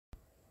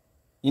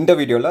இந்த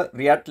வீடியோல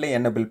Reactல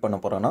என்ன பில்ட் பண்ண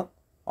போறோம்னா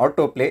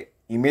Autoplay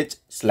image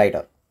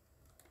slider.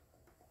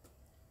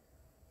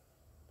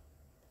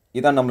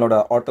 இதான் நம்மளோட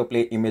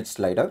Autoplay image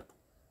slider.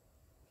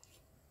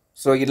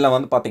 ஸோ இதில்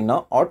வந்து பார்த்தீங்கன்னா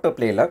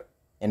Autoplayல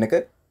எனக்கு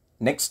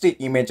நெக்ஸ்ட்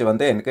இமேஜ்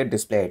வந்து எனக்கு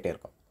டிஸ்பிளே ஆகிட்டே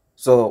இருக்கும்.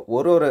 ஸோ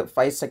ஒரு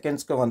 5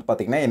 செகண்ட்ஸ்க்கு வந்து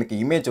பார்த்தீங்கன்னா எனக்கு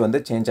இமேஜ் வந்து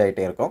சேஞ்ச்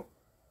ஆகிட்டே இருக்கும்.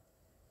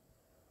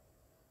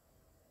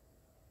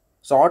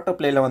 ஸோ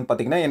Autoplayல வந்து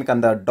பார்த்தீங்கன்னா எனக்கு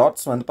அந்த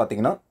டாட்ஸ் வந்து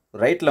பார்த்தீங்கன்னா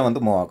ரைட்டில்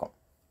வந்து மூவ் ஆகும்.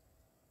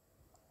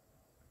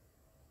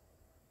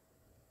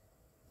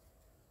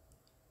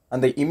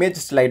 அந்த இமேஜ்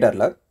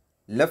ஸ்லைடரில்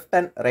லெஃப்ட்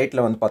அண்ட்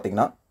ரைட்டில் வந்து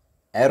பார்த்தீங்கன்னா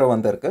ஏரோ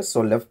வந்து இருக்குது. So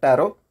left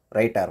aero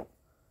right aero.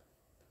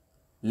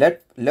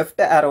 Left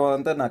ஏரோவை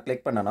வந்து நான்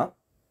கிளிக் பண்ணேன்னா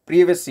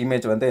ப்ரீவியஸ்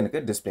இமேஜ் வந்து எனக்கு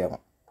டிஸ்பிளே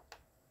ஆகும்.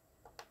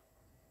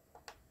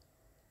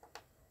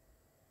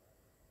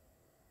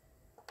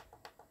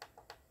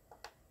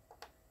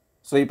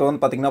 ஸோ இப்போ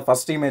வந்து பார்த்தீங்கன்னா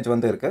ஃபஸ்ட் இமேஜ்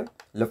வந்து இருக்குது.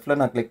 லெஃப்ட்டில்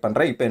நான் கிளிக்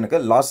பண்ணுறேன். இப்போ எனக்கு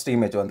லாஸ்ட்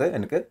இமேஜ் வந்து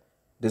எனக்கு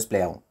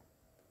டிஸ்பிளே ஆகும்.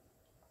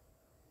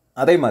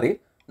 அதே மாதிரி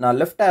நான்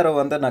லெஃப்ட் ஏரோ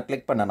வந்து நான்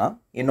கிளிக் பண்ணேன்னா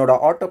என்னோட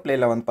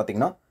Autoplayல வந்து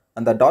பார்த்தீங்கன்னா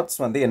அந்த டாட்ஸ்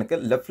வந்து எனக்கு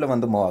லெஃப்ட்டில்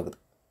வந்து மூவ் ஆகுது.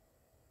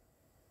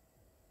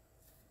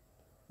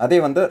 அதே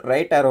வந்து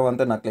ரைட் ஏரோ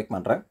வந்து நான் கிளிக்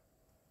பண்ணுறேன்.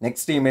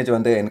 நெக்ஸ்ட் இமேஜ்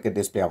வந்து எனக்கு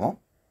டிஸ்பிளே ஆகும்.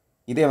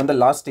 இதே வந்து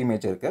லாஸ்ட்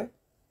இமேஜ் இருக்குது.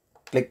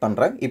 கிளிக்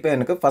பண்ணுறேன். இப்போ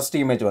எனக்கு ஃபஸ்ட்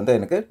இமேஜ் வந்து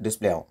எனக்கு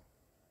டிஸ்பிளே ஆகும்.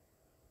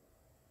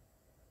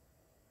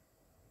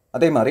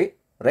 அதே மாதிரி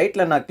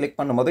ரைட்டில் நான் கிளிக்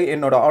பண்ணும்போது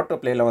என்னோட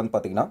Autoplayல வந்து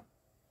பார்த்தீங்கன்னா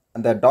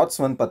அந்த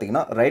டாட்ஸ் வந்து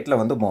பார்த்தீங்கன்னா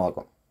ரைட்டில் வந்து மூவ்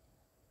ஆகும்.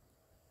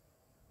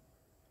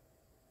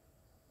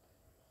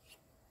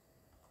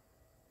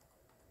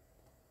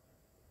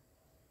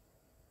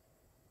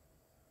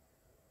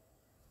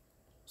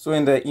 ஸோ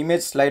இந்த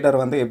இமேஜ் ஸ்லைடர்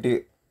வந்து எப்படி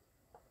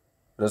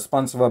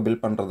ரெஸ்பான்சிவாக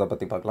பில்ட் பண்ணுறதை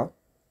பற்றி பார்க்கலாம்.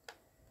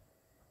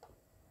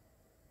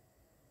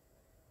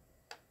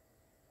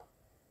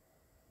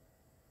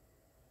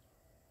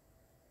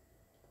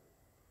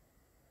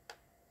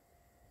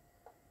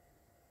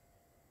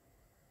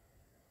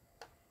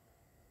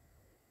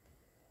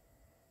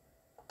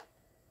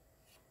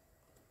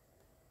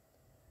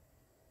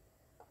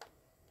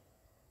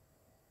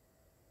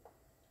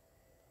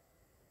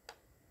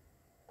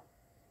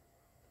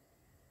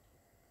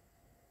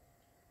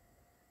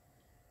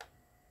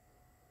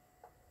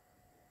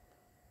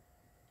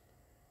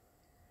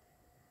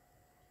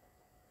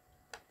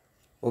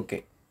 ஓகே,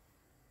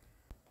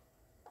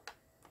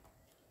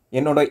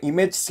 என்னோட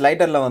இமேஜ்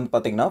ஸ்லைடரில் வந்து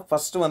பார்த்தீங்கன்னா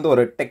ஃபஸ்ட்டு வந்து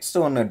ஒரு டெக்ஸ்ட்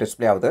ஒன்று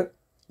டிஸ்பிளே ஆகுது.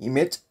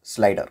 இமேஜ்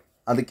ஸ்லைடர்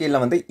அது கீழே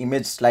வந்து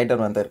இமேஜ்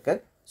ஸ்லைடர் வந்து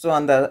இருக்குது. ஸோ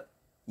அந்த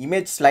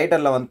இமேஜ்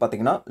ஸ்லைடரில் வந்து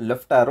பார்த்தீங்கன்னா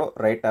லெஃப்ட் ஏரோ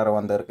ரைட் ஏரோ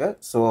வந்து இருக்குது.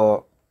 ஸோ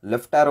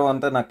லெஃப்ட் ஏரோ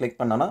வந்து நான் கிளிக்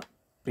பண்ணேன்னா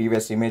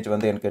ப்ரீவியஸ் இமேஜ்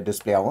வந்து எனக்கு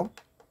டிஸ்பிளே ஆகும்.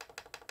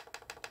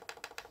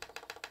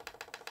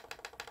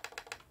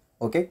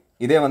 ஓகே,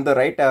 இதே வந்து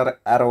ரைட்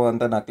ஏரோ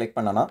வந்து நான் கிளிக்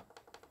பண்ணேன்னா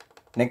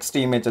நெக்ஸ்ட்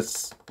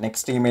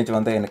இமேஜ்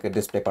வந்து எனக்கு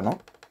டிஸ்பிளே பண்ணும்.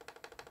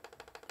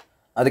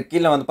 அதுக்கு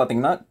கீழே வந்து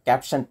பார்த்தீங்கன்னா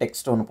கேப்ஷன்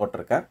டெக்ஸ்ட் ஒன்று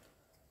போட்டிருக்கேன்.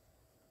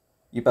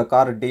 இப்போ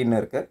கார் டின்னு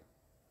இருக்குது.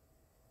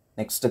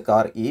 Next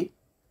car E.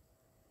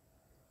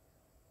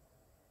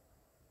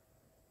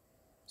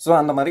 ஸோ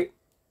அந்த மாதிரி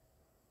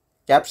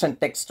கேப்ஷன்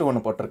டெக்ஸ்ட்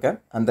ஒன்று போட்டிருக்கேன்.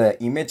 அந்த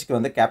இமேஜ்க்கு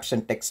வந்து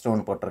கேப்ஷன் டெக்ஸ்ட்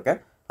ஒன்று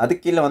போட்டிருக்கேன்.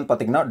 அதுக்கு கீழே வந்து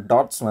பார்த்தீங்கன்னா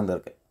டாட்ஸ் வந்து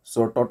இருக்குது.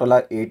 ஸோ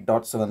டோட்டலாக 8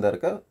 டாட்ஸ் வந்து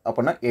இருக்குது.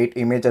 அப்படின்னா 8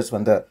 இமேஜஸ்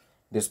வந்து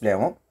டிஸ்பிளே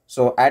ஆகும்.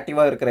 ஸோ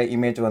ஆக்டிவாக இருக்கிற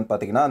இமேஜ் வந்து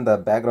பார்த்தீங்கன்னா அந்த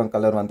பேக்ரவுண்ட்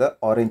கலர் வந்து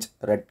ஆரஞ்ச்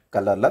ரெட்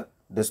கலரில்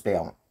டிஸ்பிளே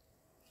ஆகும்.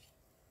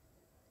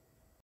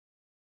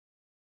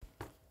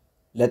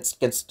 Let's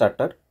get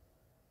started.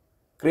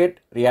 Create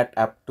react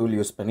app tool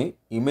use பண்ணி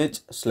இமேஜ்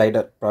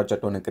ஸ்லைடர்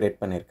ப்ராஜெக்ட் ஒன்று கிரியேட்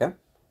பண்ணியிருக்கேன்.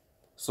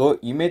 So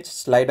image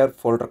slider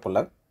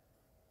ஃபோல்டருக்குள்ளே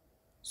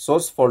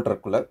source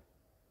ஃபோல்டருக்குள்ளே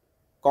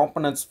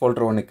components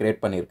folder ஒன்று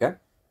கிரியேட் பண்ணியிருக்கேன்.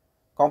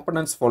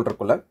 காம்பனன்ட்ஸ்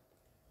ஃபோல்டருக்குள்ளே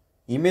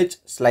இமேஜ்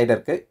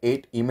ஸ்லைடருக்கு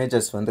 8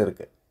 இமேஜஸ் வந்து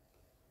இருக்குது.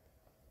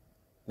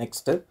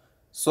 Next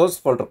source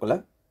ஃபோல்டருக்குள்ளே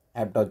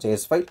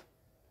app.js file.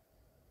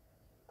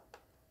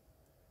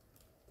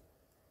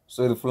 So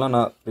இது ஃபுல்லாக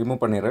நான் ரிமூவ்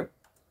பண்ணிடுறேன்.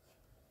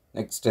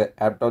 நெக்ஸ்ட்டு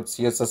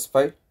app.css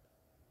ஃபைல்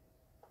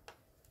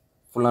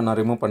ஃபுல்லாக நான்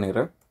ரிமூவ்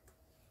பண்ணிடுறேன்.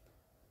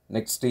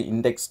 நெக்ஸ்ட்டு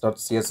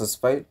index.css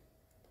ஃபைல்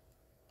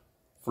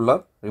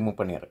ஃபுல்லாக ரிமூவ்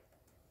பண்ணிடுறேன்.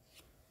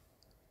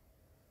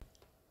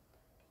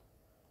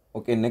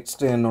 ஓகே,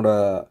 நெக்ஸ்ட்டு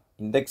என்னோடய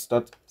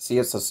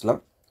index.cssல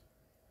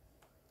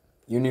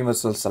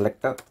universal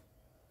selector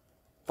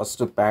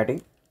first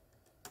padding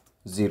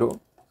 0,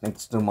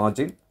 next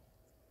margin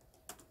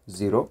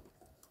 0,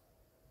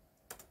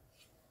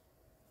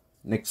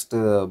 next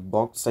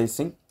box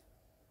sizing,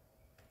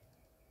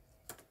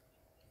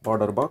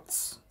 border box,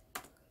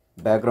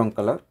 background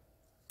color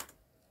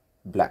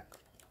black.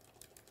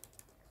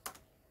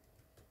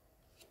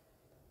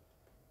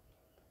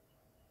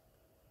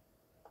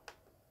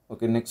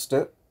 Okay, next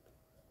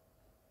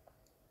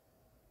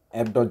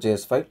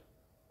app.js file.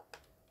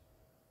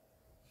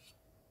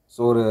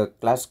 So ஒரு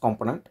class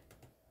component,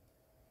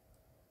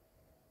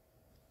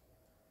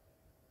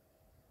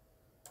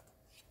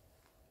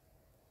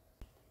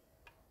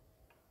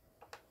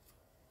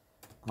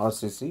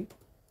 rcc.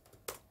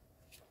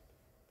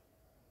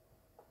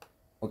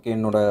 ஓகே,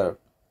 என்னோட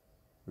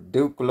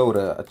டிவ்க்குள்ளே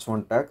ஒரு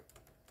h1 take,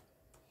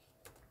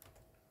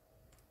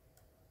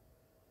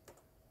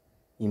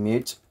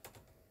 image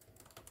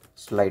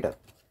slider.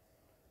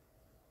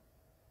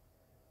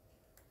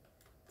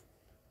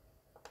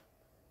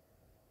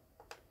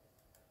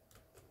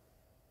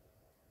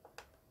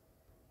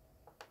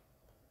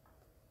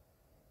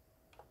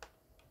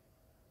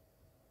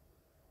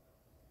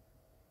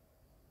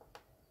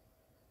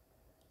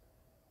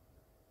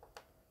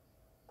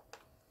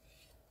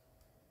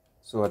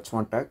 So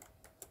h1 tag,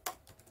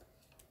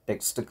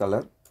 text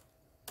color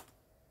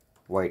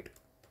white.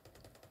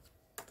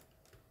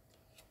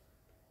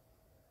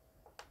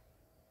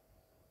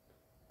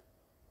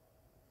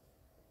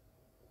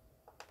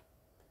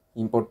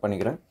 Import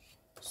பண்ணிக்கிறேன்.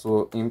 So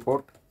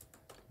import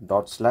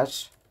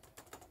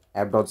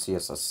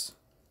 ./app.css.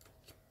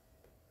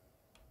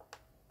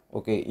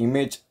 Okay,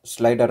 image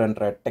slider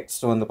என்ற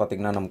text வந்து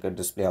பார்த்திங்கன்னா நமக்கு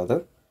display ஆகுது.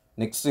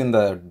 Next இந்த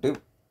div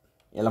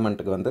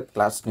எலமெண்ட்டுக்கு வந்து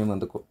கிளாஸ் நேம்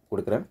வந்து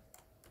கொடுக்குறேன்.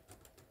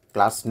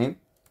 Class name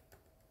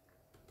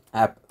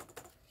app.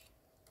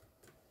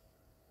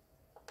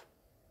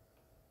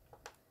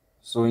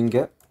 ஸோ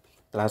இங்கே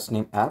கிளாஸ்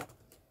நேம் ஆப்.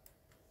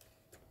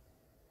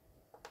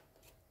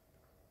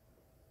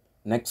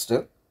 நெக்ஸ்ட்டு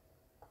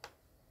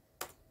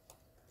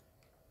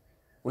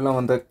உள்ளே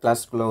வந்து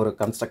கிளாஸ்க்குள்ளே ஒரு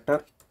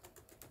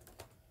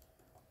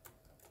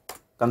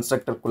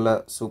கன்ஸ்ட்ரக்டருக்குள்ளே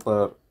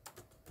சூப்பர்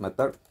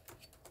மெத்தட்.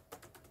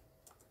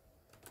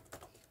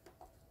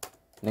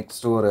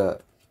 நெக்ஸ்ட் ஒரு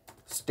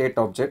ஸ்டேட்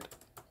ஆப்ஜெக்ட்.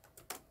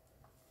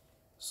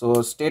 ஸோ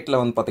ஸ்டேட்டில்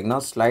வந்து பார்த்திங்கன்னா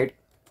ஸ்லைட்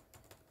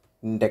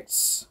இண்டெக்ஸ்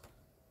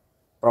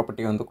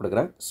ப்ராப்பர்ட்டி வந்து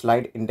கொடுக்குறேன்.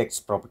 Slide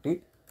index property.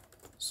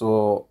 ஸோ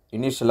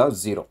இனிஷியலாக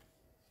 0.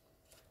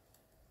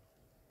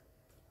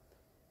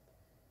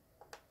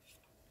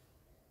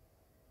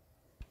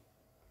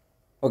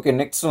 ஓகே,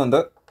 நெக்ஸ்ட் வந்து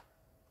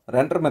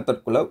ரெண்டர்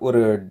மெத்தட்குள்ளே ஒரு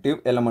div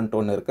எலமெண்ட்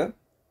ஒன்று இருக்குது.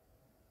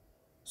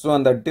 ஸோ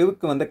அந்த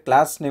divக்கு வந்து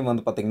கிளாஸ் நேம்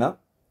வந்து பார்த்திங்கன்னா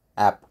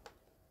ஆப்.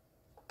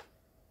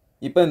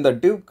 இப்போ இந்த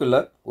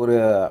divக்குள்ளே ஒரு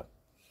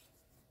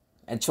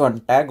h1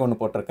 டேக் ஒன்று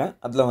போட்டிருக்கேன்.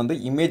 அதில் வந்து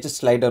இமேஜ்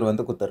ஸ்லைடர்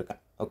வந்து கொடுத்துருக்கேன்.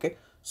 ஓகே,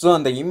 ஸோ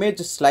அந்த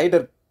இமேஜ்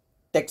ஸ்லைடர்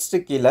டெக்ஸ்ட்டு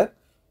கீழே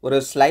ஒரு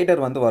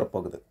ஸ்லைடர் வந்து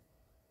வரப்போகுது.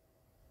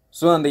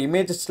 ஸோ அந்த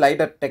இமேஜ்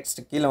ஸ்லைடர்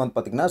டெக்ஸ்ட் கீழே வந்து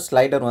பார்த்திங்கன்னா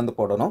ஸ்லைடர் வந்து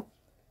போடணும்.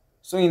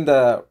 ஸோ இந்த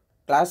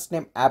class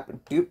name app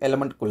div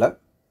எலமெண்ட்குள்ளே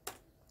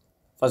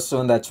first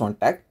வந்து h1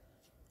 டேக்,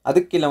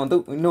 அதுக்கு கீழே வந்து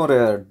இன்னொரு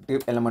div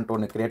எலமெண்ட்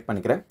ஒன்று க்ரியேட்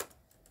பண்ணிக்கிறேன்.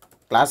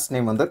 கிளாஸ்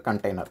நேம் வந்து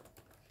கண்டெய்னர்.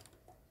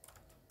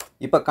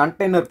 இப்போ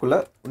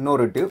கண்டெய்னருக்குள்ளே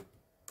இன்னொரு div,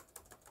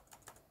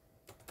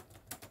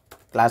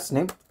 class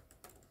name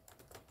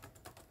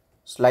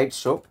slide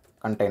show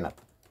container.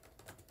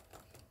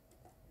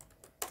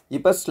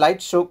 இப்போ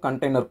ஸ்லைட் ஷோ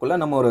கண்டெய்னருக்குள்ளே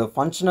நம்ம ஒரு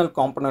ஃபங்க்ஷனல்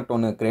காம்பனண்ட்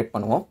ஒன்று க்ரியேட்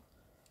பண்ணுவோம்.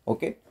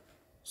 ஓகே,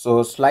 ஸோ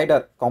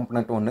ஸ்லைடர்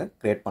காம்பனண்ட் ஒன்று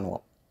க்ரியேட்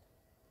பண்ணுவோம்.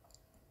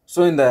 ஸோ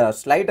இந்த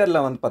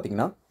ஸ்லைடரில் வந்து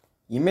பார்த்திங்கன்னா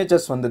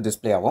இமேஜஸ் வந்து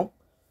டிஸ்பிளே ஆகும்.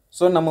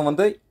 ஸோ நம்ம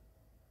வந்து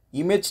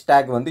இமேஜ்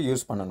டேக் வந்து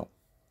யூஸ் பண்ணணும்.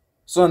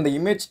 ஸோ அந்த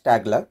இமேஜ்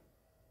டேக்கில்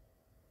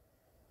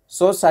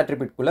சோர்ஸ்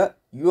ஆட்ரிபியூட்குள்ளே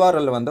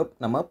URL வந்து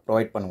நம்ம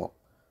ப்ரொவைட் பண்ணுவோம்.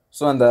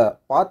 ஸோ அந்த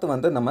பாத்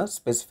வந்து நம்ம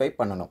ஸ்பெசிஃபை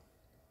பண்ணணும்.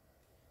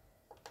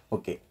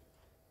 ஓகே,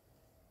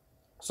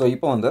 ஸோ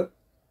இப்போ வந்து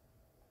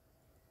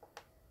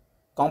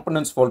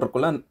காம்பனன்ட்ஸ்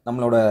ஃபோல்டருக்குள்ளே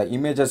நம்மளோட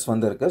இமேஜஸ்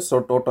வந்து இருக்குது. ஸோ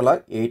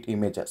டோட்டலாக 8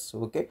 இமேஜஸ்.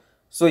 ஓகே,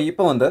 ஸோ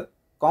இப்போ வந்து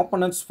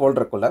காம்பனன்ட்ஸ்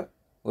ஃபோல்டருக்குள்ளே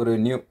ஒரு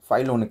நியூ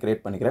ஃபைல் ஒன்று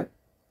க்ரியேட் பண்ணிக்கிறேன்.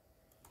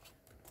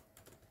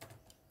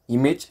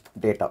 image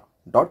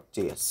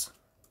data.js.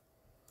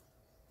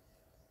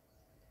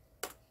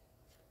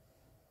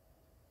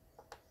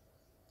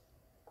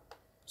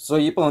 ஸோ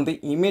இப்போ வந்து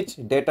image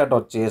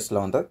data.jsல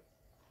வந்து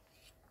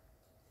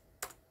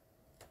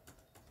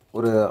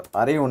ஒரு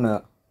அரே ஒன்று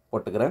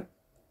போட்டுக்கிறேன்.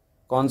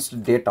 const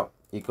data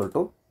ஈக்குவல்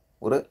டு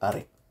ஒரு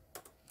அரே.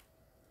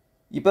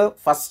 இப்போ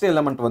ஃபஸ்ட்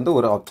எலமெண்ட் வந்து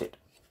ஒரு ஆப்ஜெக்ட்.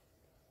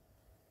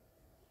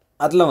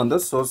 அதில் வந்து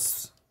சோர்ஸ்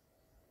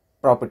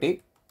ப்ராப்பர்ட்டி,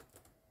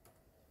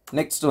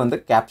 நெக்ஸ்ட் வந்து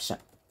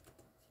கேப்ஷன்.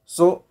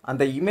 ஸோ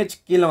அந்த இமேஜ்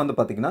கீழே வந்து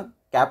பார்த்திங்கன்னா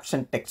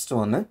கேப்ஷன் டெக்ஸ்ட்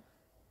ஒன்று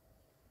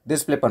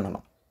டிஸ்பிளே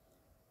பண்ணணும்.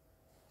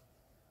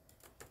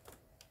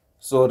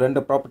 ஸோ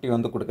 2 ப்ராப்பர்ட்டி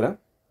வந்து கொடுக்குறேன்.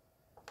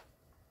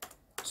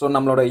 ஸோ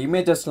நம்மளோட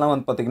இமேஜஸ்லாம்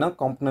வந்து பார்த்திங்கன்னா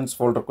காம்பனன்ட்ஸ்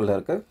ஃபோல்டருக்குள்ளே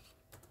இருக்குது.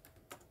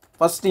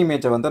 ஃபஸ்ட்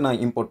இமேஜை வந்து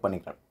நான் இம்போர்ட்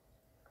பண்ணிக்கிறேன்.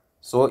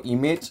 So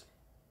image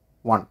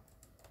 1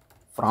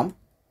 from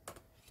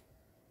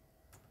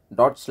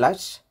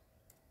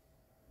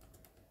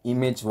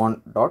 ./image1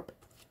 dot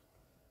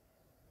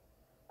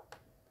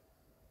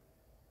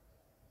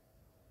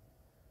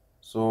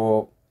so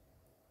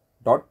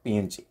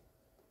 .png.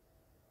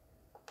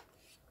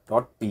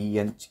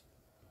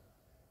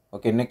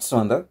 Okay, next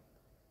வந்து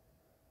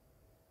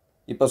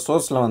இப்போ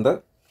சோர்ஸில் வந்து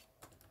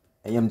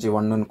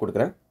img1ன்னு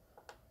கொடுக்குறேன்.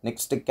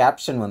 நெக்ஸ்ட்டு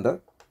கேப்ஷன் வந்து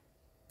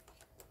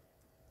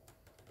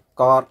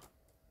கார்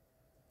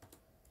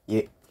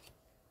ஏ.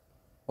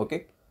 ஓகே,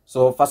 ஸோ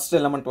ஃபஸ்ட்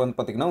எலமெண்ட் வந்து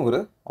பார்த்திங்கன்னா ஒரு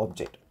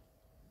ஆப்ஜெக்ட்.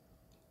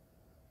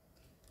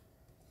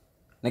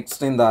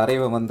 நெக்ஸ்ட் இந்த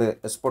அரேவை வந்து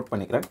எக்ஸ்போர்ட்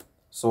பண்ணிக்கிறேன்.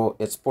 So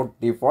export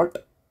default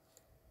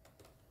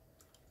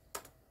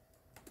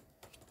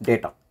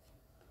data.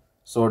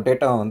 So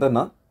டேட்டாவை வந்து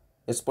நான்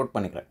எக்ஸ்போர்ட்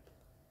பண்ணிக்கிறேன்.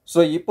 ஸோ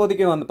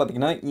இப்போதைக்கு வந்து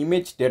பார்த்திங்கன்னா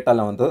இமேஜ்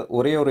டேட்டாவில் வந்து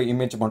ஒரே ஒரு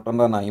இமேஜ்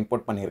மட்டும்தான் நான்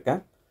இம்போர்ட்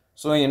பண்ணியிருக்கேன்.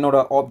 ஸோ என்னோட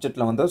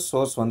ஆப்ஜெக்டில் வந்து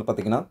சோர்ஸ் வந்து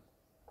பார்த்திங்கன்னா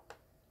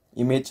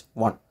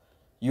image1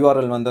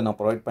 URL வந்து நான்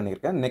ப்ரொவைட்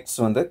பண்ணியிருக்கேன். நெக்ஸ்ட்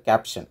வந்து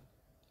கேப்ஷன்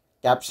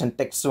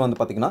டெக்ஸ்ட் வந்து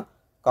பார்த்திங்கன்னா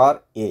கார்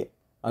ஏ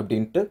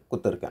அப்படின்ட்டு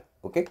கொடுத்துருக்கேன்.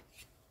 ஓகே,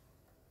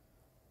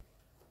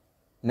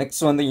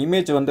 நெக்ஸ்ட் வந்து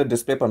இமேஜ் வந்து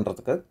டிஸ்பிளே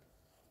பண்ணுறதுக்கு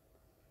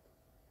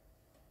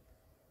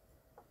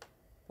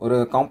ஒரு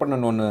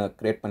காம்பனன்ட் ஒன்று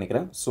க்ரியேட்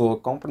பண்ணிக்கிறேன். So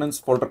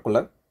components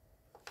ஃபோல்டருக்குள்ளே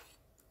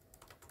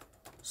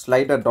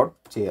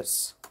slider.js.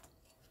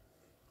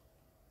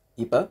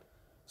 இப்போ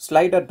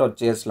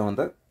slider.jsல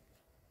வந்து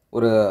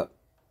ஒரு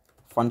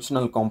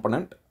ஃபங்க்ஷனல்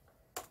காம்பனண்ட்,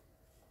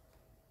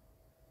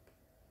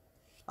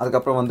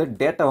 அதுக்கப்புறம் வந்து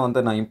டேட்டா வந்து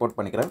நான் இம்போர்ட்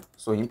பண்ணிக்கிறேன்.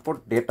 So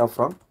import data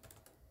from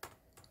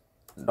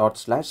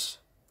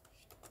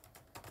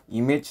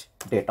 ./image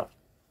data.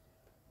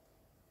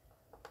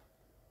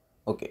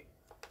 Okay,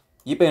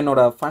 இப்போ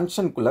என்னோட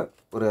ஃபங்க்ஷனுக்குள்ளே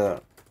ஒரு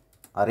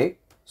array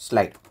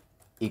slide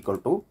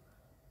equal to,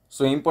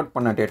 so import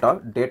பண்ண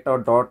data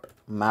dot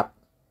map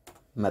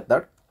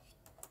method.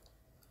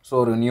 So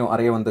ஒரு நியூ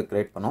அரே வந்து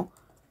க்ரியேட் பண்ணோம்.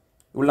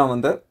 உள்ள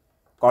வந்து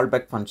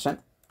கால்பேக் ஃபங்க்ஷன்,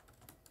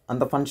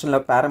 அந்த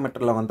ஃபங்க்ஷனில்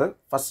பேராமீட்டரில் வந்து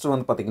ஃபஸ்ட்டு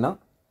வந்து பார்த்திங்கன்னா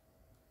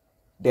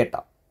டேட்டா.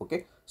 ஓகே,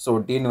 ஸோ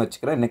டின்னு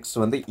வச்சுக்கிறேன். நெக்ஸ்ட்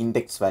வந்து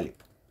இண்டெக்ஸ் வேல்யூ.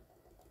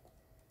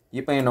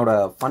 இப்போ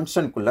என்னோடய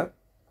ஃபங்க்ஷனுக்குள்ளே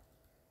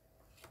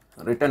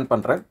ரிட்டர்ன்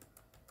பண்ணுறேன்.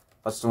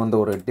 ஃபஸ்ட்டு வந்து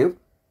ஒரு div,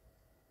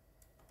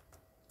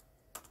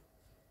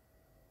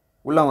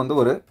 உள்ள வந்து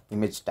ஒரு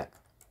இமேஜ் டேக்.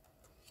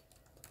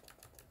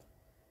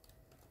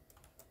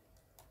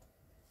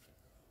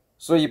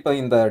 ஸோ இப்போ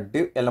இந்த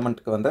div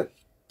எலமெண்ட்டுக்கு வந்து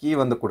கீ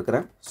வந்து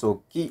கொடுக்குறேன். So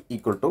key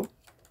equal to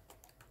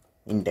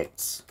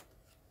index.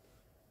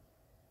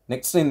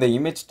 Next இந்த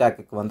இமேஜ்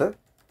டேக்குக்கு வந்து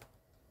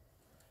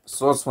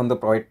சோர்ஸ் வந்து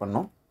ப்ரொவைட்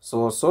பண்ணோம். ஸோ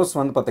சோர்ஸ்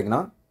வந்து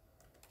பார்த்திங்கன்னா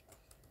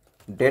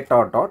data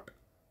dot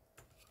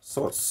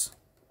source.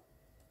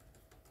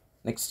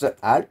 Next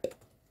alt,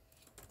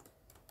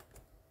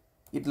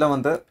 இதில்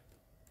வந்து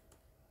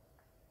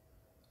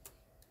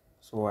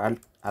ஸோ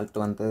alt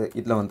வந்து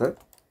இதில் வந்து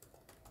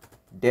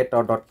டேட்டா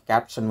டாட்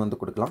கேப்ஷன் வந்து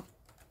கொடுக்கலாம்.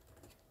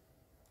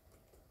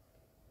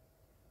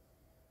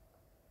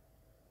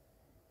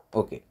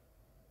 ஓகே,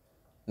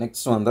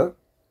 நெக்ஸ்ட் வந்து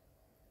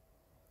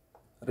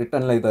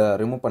ரிட்டர்னில் இதை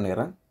ரிமூவ்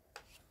பண்ணிடுறேன்.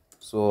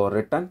 So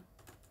return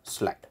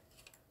slide.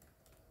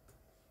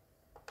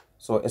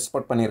 So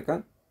export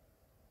பண்ணியிருக்கேன்.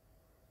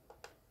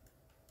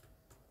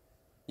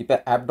 இப்போ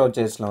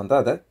app.jsல வந்து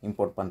அதை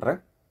இம்போர்ட் பண்ணுறேன்.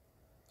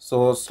 So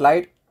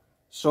slide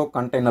show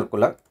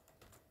கண்டெய்னருக்குள்ளே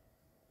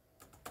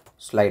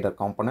slider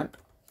component,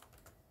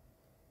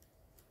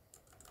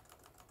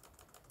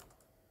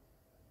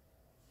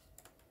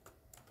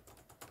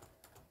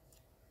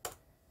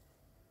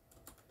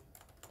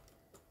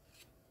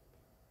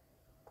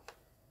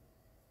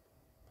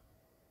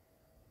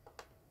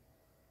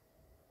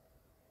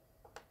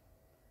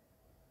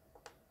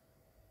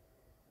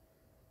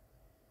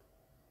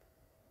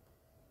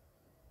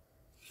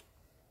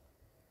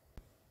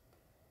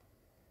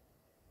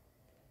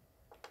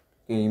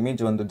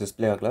 image வந்து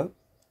டிஸ்பிளே ஆகல.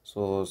 So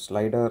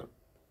slider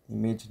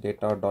image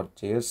data dot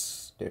JS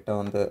data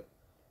வந்து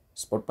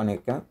எக்ஸ்போர்ட்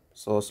பண்ணியிருக்கேன்.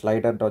 So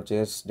slider dot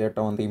JS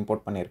data வந்து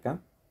இம்போர்ட் பண்ணியிருக்கேன்.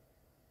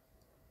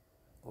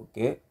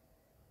 ஓகே,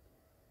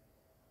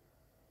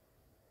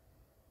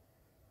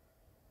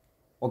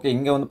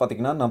 இங்கே வந்து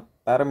பார்த்திங்கன்னா நான்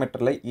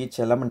பேராமீட்டரில் ஈச்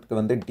எலமெண்ட்டுக்கு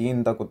வந்து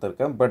டின்னு தான்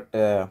கொடுத்துருக்கேன். பட்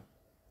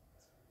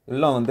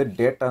எல்லாம் வந்து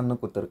டேட்டான்னு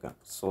கொடுத்துருக்கேன்.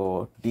 ஸோ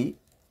டி,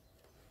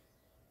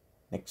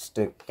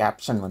 நெக்ஸ்ட்டு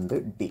கேப்ஷன் வந்து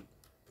டி.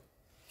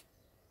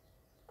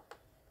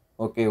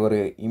 ஓகே, ஒரு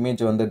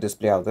இமேஜ் வந்து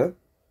டிஸ்பிளே ஆகுது.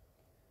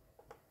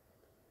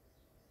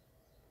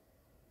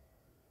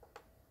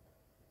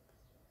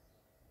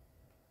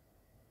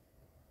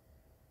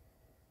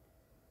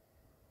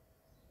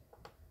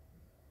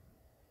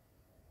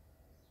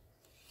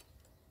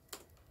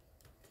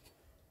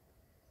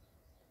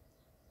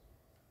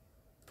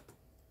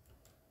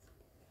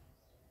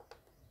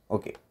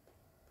 ஓகே,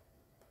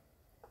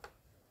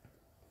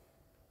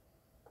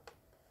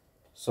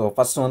 ஸோ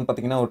ஃபஸ்ட் வந்து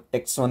பார்த்திங்கன்னா ஒரு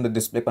டெக்ஸ்ட் வந்து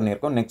டிஸ்பிளே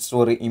பண்ணியிருக்கோம். நெக்ஸ்ட்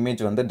ஒரு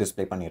இமேஜ் வந்து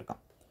டிஸ்பிளே பண்ணியிருக்கோம்.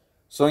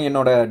 ஸோ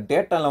என்னோடய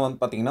டேட்டாவில் வந்து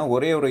பார்த்திங்கன்னா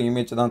ஒரே ஒரு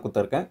இமேஜ் தான்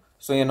கொடுத்துருக்கேன்.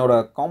 ஸோ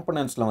என்னோடய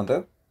காம்பனன்ட்ஸில் வந்து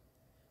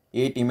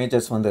 8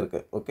 இமேஜஸ் வந்து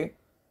இருக்குது. Okay,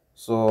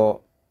 so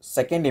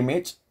second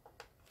image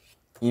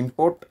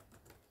import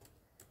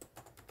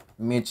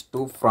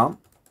image2 from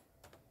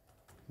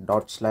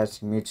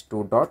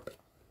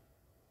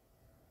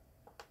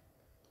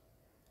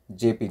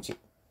 ./image2.jpg.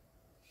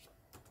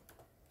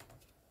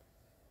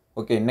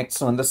 Okay,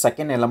 next வந்து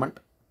செகண்ட் எலமெண்ட்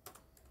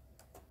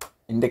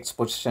இண்டெக்ஸ்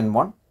பொசிஷன்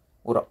 1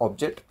 ஒரு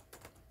ஆப்ஜெக்ட்.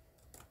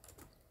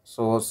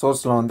 ஸோ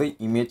சோர்ஸில் வந்து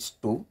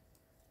image2.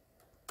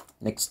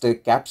 நெக்ஸ்ட்டு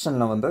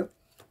கேப்ஷனில் வந்து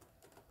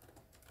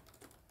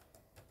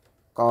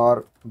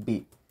கார் பி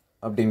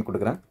அப்படின்னு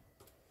கொடுக்குறேன்.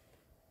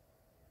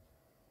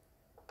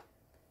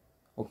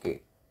 ஓகே,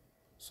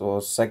 ஸோ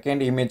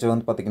செகண்ட் இமேஜ்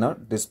வந்து பார்த்திங்கன்னா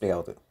டிஸ்பிளே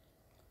ஆகுது.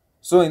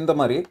 ஸோ இந்த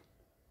மாதிரி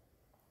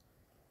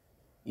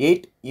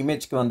 8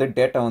 இமேஜ்க்கு வந்து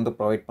டேட்டா வந்து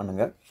ப்ரொவைட்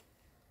பண்ணுங்கள்.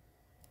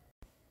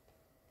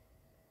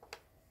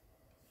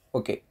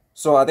 ஓகே,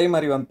 ஸோ அதே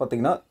மாதிரி வந்து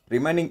பார்த்திங்கன்னா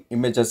ரிமைனிங்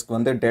இமேஜஸ்க்கு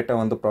வந்து டேட்டா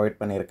வந்து ப்ரொவைட்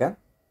பண்ணியிருக்கேன்.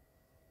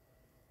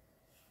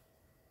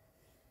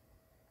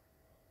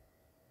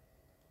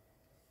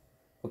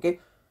 ஓகே.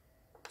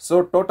 ஸோ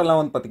டோட்டலாக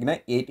வந்து பார்த்திங்கன்னா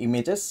 8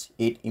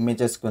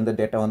 இமேஜஸ்க்கு வந்து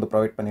டேட்டா வந்து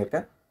ப்ரொவைட்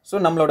பண்ணியிருக்கேன். ஸோ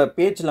நம்மளோட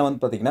பேஜில் வந்து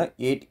பார்த்திங்கன்னா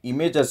 8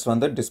 இமேஜஸ்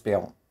வந்து டிஸ்பிளே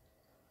ஆகும்.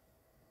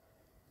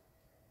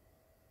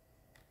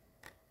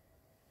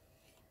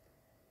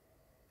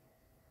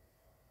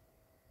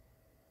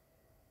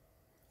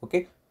 ஓகே.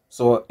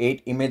 ஸோ 8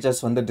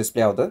 இமேஜஸ் வந்து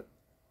டிஸ்பிளே ஆகுது.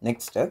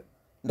 நெக்ஸ்ட்டு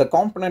இந்த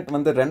காம்பனண்ட்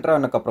வந்து ரெண்டர்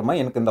ஆனதுக்கப்புறமா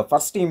எனக்கு இந்த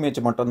ஃபஸ்ட் இமேஜ்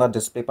மட்டும் தான்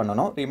டிஸ்பிளே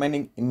பண்ணணும்.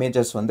 ரிமைனிங்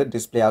இமேஜஸ் வந்து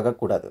டிஸ்பிளே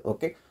ஆகக்கூடாது.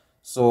 ஓகே.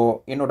 ஸோ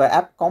என்னோட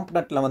ஆப்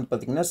காம்பனண்ட்டில் வந்து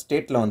பார்த்திங்கன்னா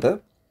ஸ்டேட்டில் வந்து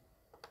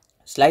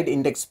ஸ்லைட்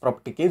இண்டெக்ஸ்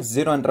ப்ராப்பர்ட்டிக்கு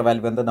 0 என்ற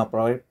வேல்யூ வந்து நான்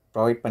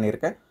ப்ரொவைட்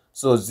பண்ணியிருக்கேன்.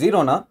 ஸோ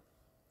 0னா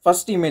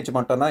ஃபஸ்ட் இமேஜ்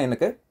மட்டும்தான்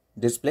எனக்கு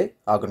டிஸ்பிளே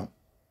ஆகணும்.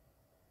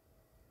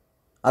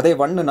 அதே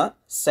 1னா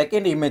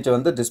செகண்ட் இமேஜை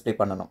வந்து டிஸ்பிளே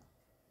பண்ணணும்.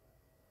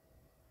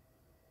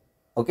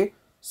 ஓகே.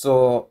 ஸோ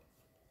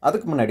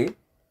அதுக்கு முன்னாடி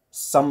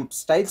சம்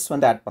ஸ்டைல்ஸ்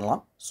வந்து ஆட்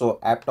பண்ணலாம். So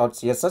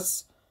app.css.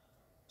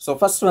 ஸோ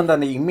ஃபஸ்ட் வந்து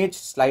அந்த இமேஜ்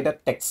ஸ்லைடர்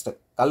டெக்ஸ்ட்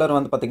கலர்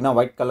வந்து பார்த்திங்கன்னா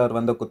ஒயிட் கலர்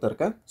வந்து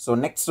கொடுத்துருக்கேன். ஸோ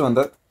நெக்ஸ்ட்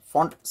வந்து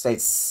ஃபாண்ட்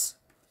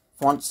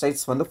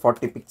சைஸ் வந்து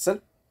 40 பிக்சல்.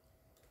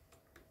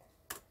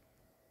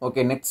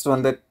 ஓகே. நெக்ஸ்ட்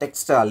வந்து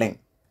டெக்ஸ்ட் அலைன்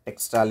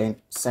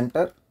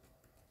சென்டர்.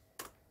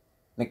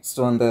 நெக்ஸ்ட்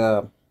வந்து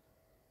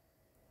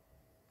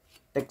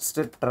text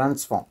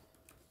transform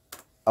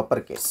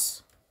upper case.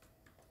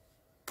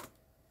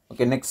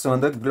 Okay. Next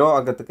வந்து க்ளோ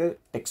ஆகிறதுக்கு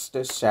text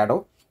shadow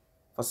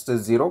first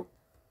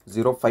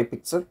 0.5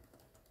 pixel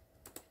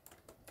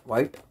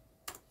white.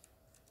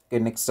 Okay.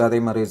 Next அதே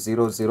மாதிரி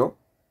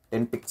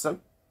 10 pixel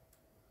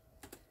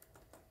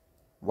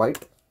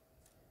white.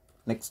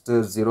 Next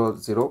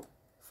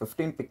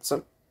 15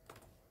 pixel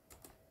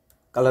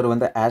colour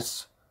வந்து ஆஷ்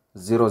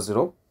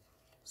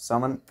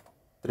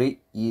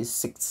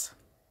 007E6.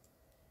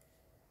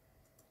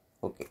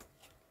 ஓகே.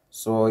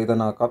 ஸோ இதை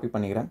நான் காப்பி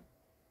பண்ணிக்கிறேன்.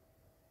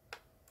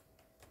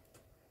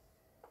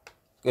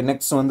 ஓகே.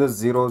 நெக்ஸ்ட் வந்து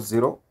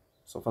 00.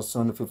 ஸோ ஃபஸ்ட்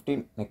வந்து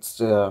 15.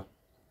 Next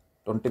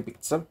 20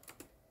 pixel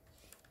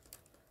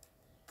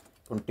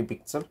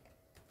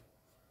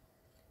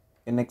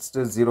next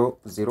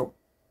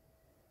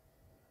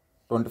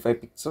 25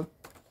 pixel.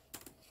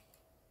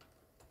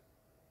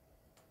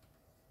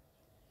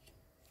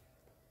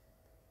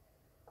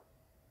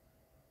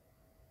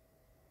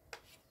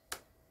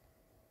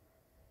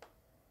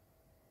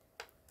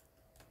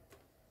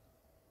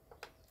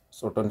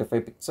 So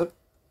 25 pixel.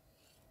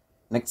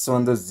 Next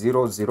வந்து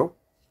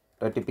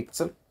 30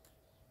 pixel.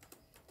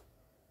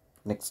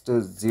 Next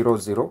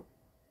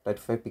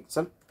 35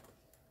 pixel.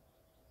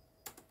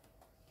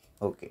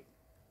 Okay.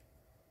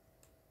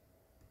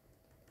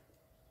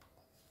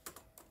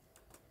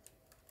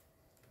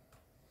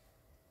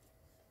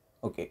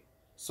 Okay.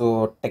 So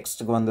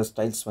டெக்ஸ்ட்டுக்கு வந்து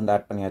ஸ்டைல்ஸ் வந்து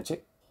ஆட் பண்ணியாச்சு.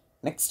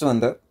 நெக்ஸ்ட்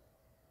வந்து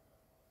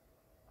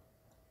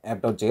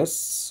app.js.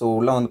 ஸோ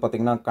உள்ளே வந்து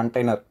பார்த்திங்கன்னா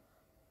கண்டெய்னர்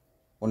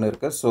ஒன்று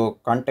இருக்குது. ஸோ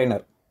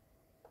கண்டெய்னர்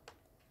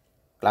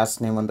கிளாஸ்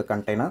நேம் வந்து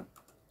container.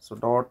 So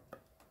dot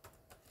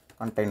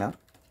container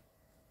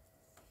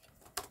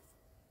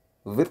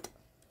with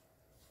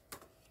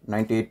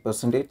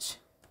 98%.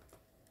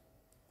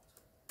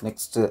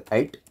 Next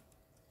height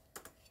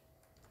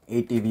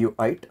 80 view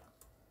height.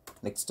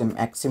 Next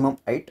maximum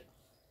height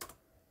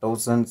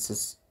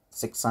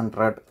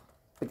 1600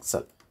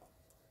 pixel.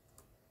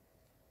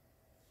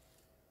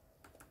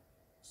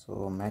 So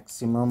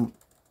maximum,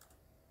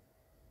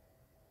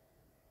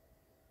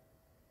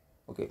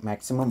 okay,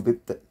 maximum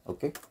width.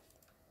 Okay.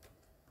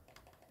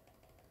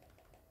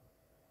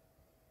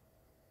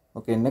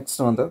 Okay. Next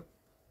one the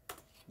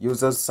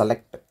user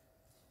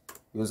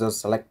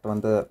select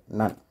வந்து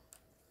none.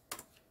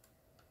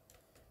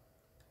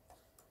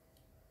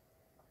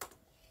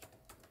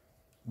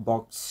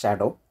 Box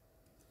shadow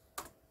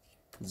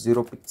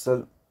 0 pixel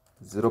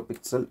 3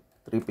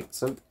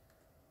 pixel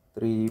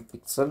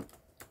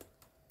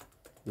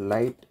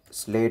light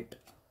slate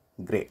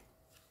gray.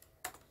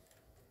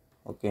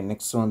 Okay.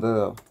 Next வந்து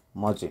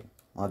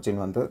margin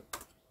வந்து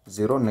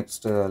 0.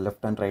 Next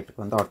left and right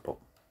வந்து auto.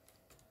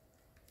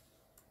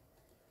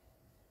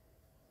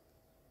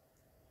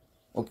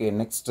 Okay.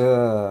 Next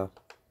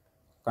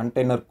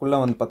கண்டெய்னருக்குள்ளே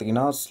வந்து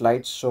பார்த்திங்கன்னா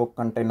slide show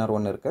container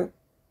ஒன்று இருக்குது.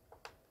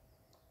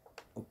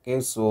 Okay.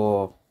 So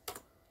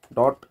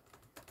dot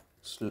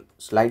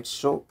slide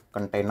show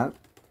container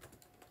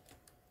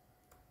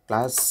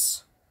class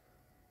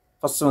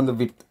first வந்து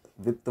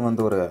with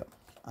வந்து ஒரு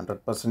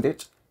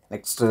 100%.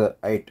 நெக்ஸ்ட்டு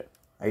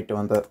ஹைட்டு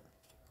வந்து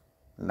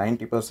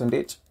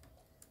 90%.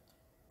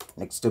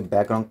 Next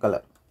background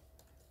colour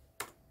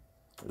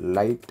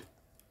light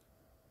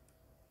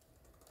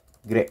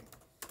grey.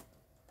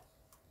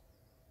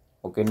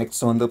 Okay.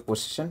 Next வந்து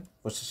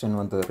பொசிஷன்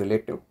வந்து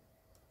ரிலேட்டிவ்.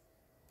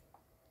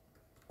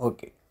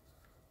 ஓகே.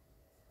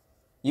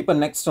 இப்போ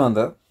நெக்ஸ்ட்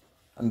வந்து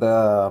அந்த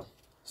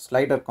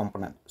ஸ்லைடர்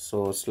காம்பனண்ட். ஸோ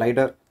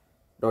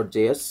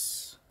slider.js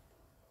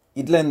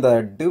இதில் இந்த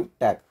div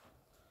tag.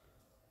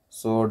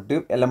 ஸோ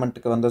div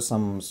எலமெண்ட்டுக்கு வந்து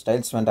சம்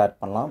ஸ்டைல்ஸ் வந்து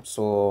ஆட் பண்ணலாம்.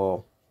 ஸோ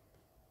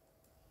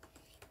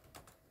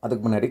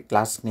அதுக்கு முன்னாடி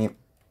கிளாஸ்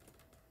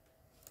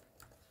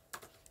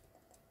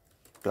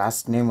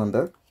நேம்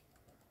வந்து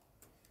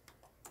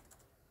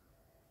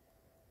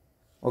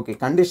ஓகே.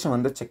 கண்டிஷன்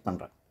வந்து செக்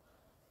பண்ணுறேன்.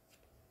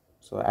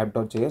 ஸோ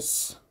app.js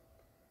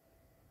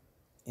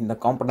இந்த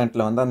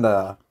காம்பனண்ட்டில் வந்து அந்த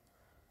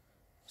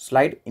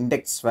ஸ்லைட்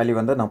இண்டெக்ஸ் வேல்யூ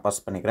வந்து நான்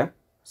பாஸ் பண்ணிக்கிறேன்.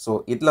 ஸோ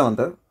இதில்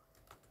வந்து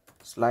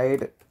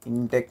slide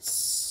index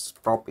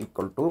prop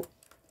equal to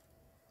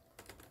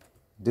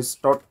this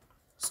dot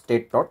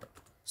state dot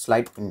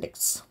slide index.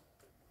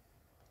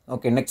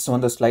 Okay, next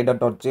வந்து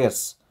slider.js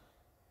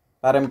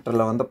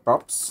பேராமீட்டரில் வந்து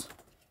props.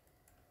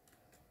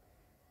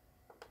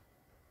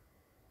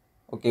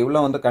 ஓகே,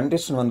 இவ்வளோ வந்து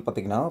கண்டிஷன் வந்து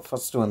பார்த்திங்கன்னா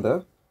ஃபஸ்ட்டு வந்து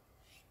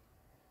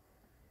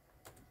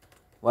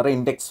வர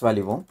இண்டெக்ஸ்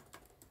வேல்யூவும்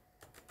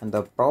அந்த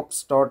props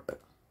dot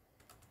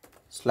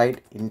slide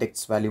index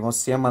வேல்யூவும்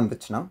சேமாக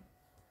இருந்துச்சுன்னா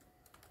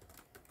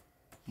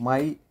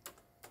my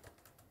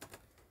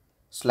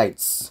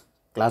slides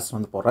கிளாஸ்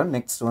வந்து போடுறேன்.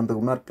 நெக்ஸ்ட் வந்து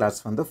இன்னொரு கிளாஸ்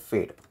வந்து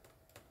ஃபேட்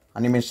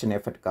அனிமேஷன்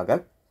எஃபெக்ட்டுக்காக.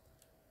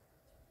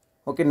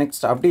 ஓகே,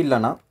 நெக்ஸ்ட் அப்படி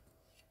இல்லைன்னா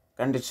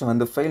கண்டிஷன்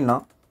வந்து ஃபெயில்னா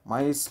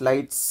மை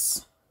ஸ்லைட்ஸ்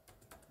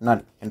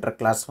நன் என்ற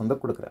கிளாஸ் வந்து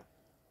கொடுக்குறேன்.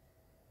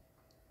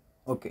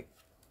 ஓகே,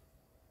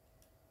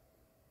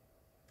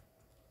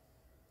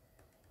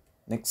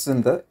 நெக்ஸ்ட்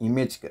இந்த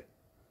இமேஜ்க்கு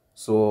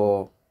ஸோ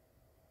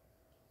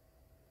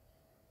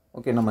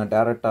ஓகே நம்ம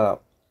டேரெக்டாக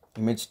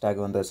இமேஜ்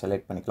டேக் வந்து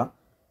செலக்ட் பண்ணிக்கலாம்.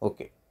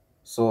 ஓகே,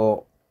 ஸோ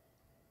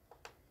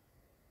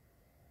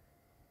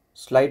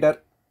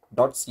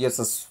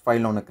slider.css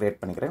ஃபைல் ஒன்று க்ரியேட்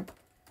பண்ணிக்கிறேன்.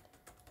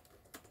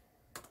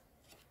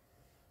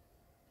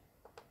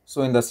 ஸோ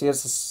இந்த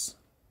சிஎஸ்எஸ்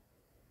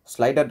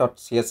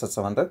slider.css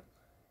வந்து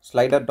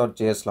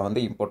slider.jsல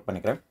வந்து இம்போர்ட்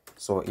பண்ணிக்கிறேன்.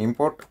 So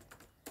import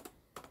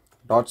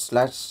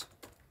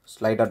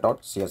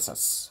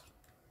 /slider.css.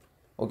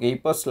 ஓகே,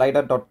 இப்போ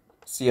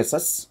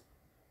slider.css.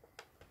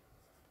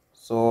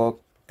 ஸோ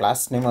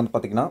கிளாஸ் நேம் வந்து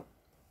பார்த்திங்கன்னா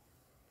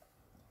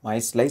மை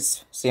ஸ்லைட்ஸ்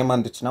சேமாக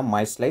இருந்துச்சுன்னா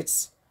மை ஸ்லைட்ஸ்,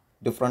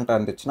 டிஃப்ரெண்ட்டாக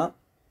இருந்துச்சுன்னா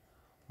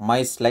மை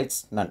ஸ்லைட்ஸ்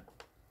நன்.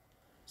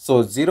 ஸோ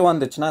 0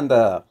 இருந்துச்சுன்னா இந்த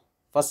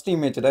ஃபஸ்ட்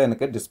இமேஜ் தான்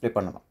எனக்கு டிஸ்பிளே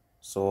பண்ணணும்.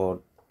 ஸோ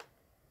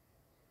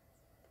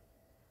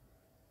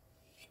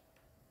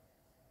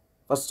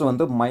ஃபஸ்ட்டு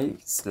வந்து மை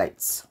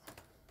ஸ்லைட்ஸ்.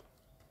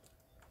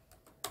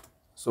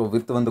 ஸோ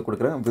வித் வந்து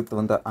கொடுக்குறேன். வித்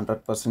வந்து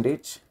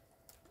 100%.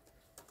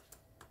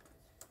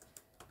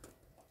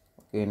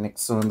 ஓகே,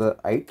 நெக்ஸ்ட் வந்து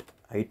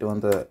ஹைட்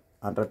வந்து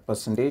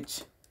 100%.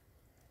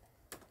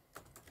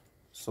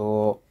 So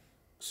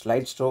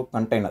slide show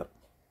container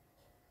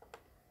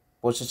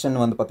position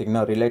வந்து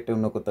பார்த்திங்கன்னா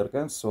ரிலேட்டிவ்னு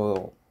கொடுத்துருக்கேன். ஸோ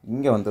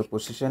இங்கே வந்து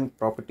position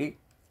property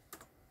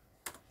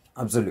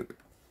absolute.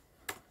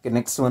 Okay,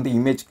 next வந்து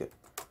இமேஜ்க்கு.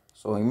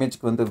 ஸோ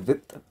இமேஜ்க்கு வந்து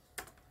வித்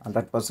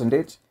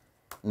 100%.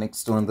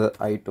 நெக்ஸ்ட் வந்து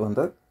ஹைட்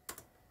வந்து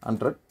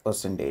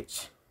 100%.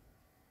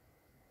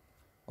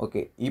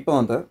 ஓகே, இப்போ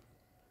வந்து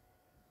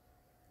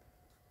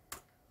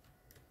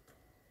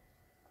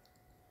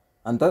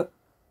அந்த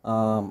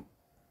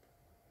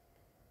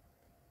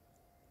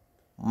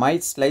மை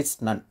ஸ்லைட்ஸ்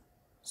நன்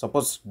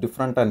சப்போஸ்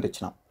டிஃப்ரெண்ட்டாக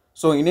இருந்துச்சுன்னா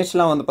ஸோ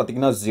இனிஷியலாக வந்து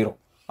பார்த்திங்கன்னா 0.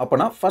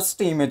 அப்போனா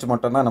ஃபஸ்ட்டு இமேஜ்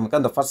மட்டும்தான் நமக்கு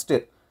அந்த ஃபஸ்ட்டு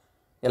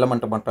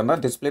எலமெண்ட்டை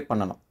மட்டும்தான் டிஸ்பிளே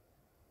பண்ணணும்.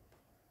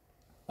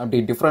 அப்படி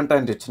டிஃப்ரெண்ட்டாக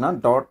இருந்துச்சுன்னா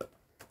dot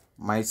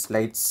my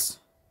slides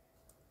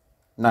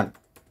none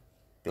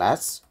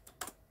class.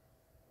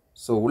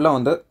 So உள்ளே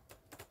வந்து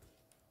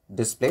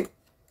டிஸ்பிளே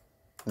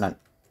நன்.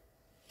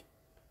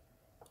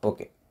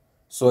 ஓகே,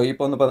 ஸோ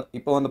இப்போ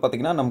வந்து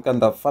பார்த்திங்கன்னா நமக்கு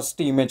அந்த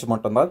ஃபஸ்ட்டு இமேஜ்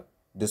மட்டும்தான்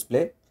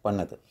டிஸ்பிளே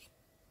பண்ணுது.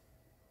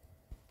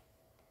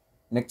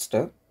 Next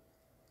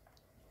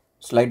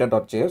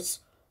slider.js.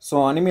 ஸோ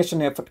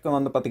அனிமேஷன் எஃபெக்ட்க்கு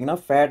வந்து பார்த்திங்கன்னா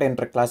ஃபேட்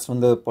என்ற கிளாஸ்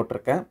வந்து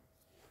போட்டிருக்கேன்.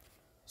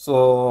 ஸோ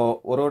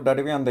ஒரு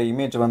தடவையும் அந்த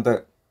இமேஜ் வந்து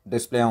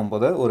டிஸ்பிளே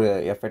ஆகும்போது ஒரு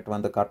எஃபெக்ட்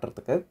வந்து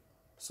காட்டுறதுக்கு.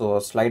 So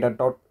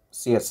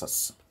slider.css.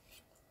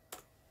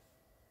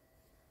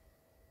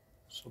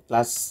 So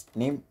class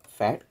name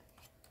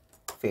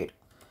fat.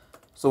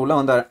 So உள்ள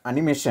வந்து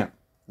அனிமேஷன்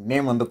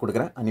நேம் வந்து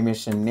கொடுக்குறேன்.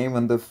 அனிமேஷன் நேம்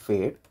வந்து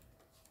ஃபேட்.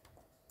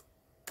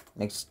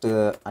 நெக்ஸ்ட்டு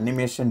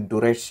அனிமேஷன்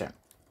duration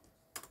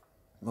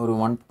ஒரு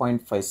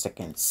 1.5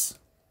 seconds.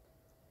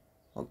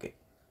 Okay,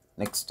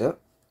 next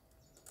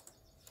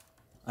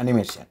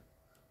animation.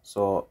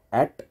 So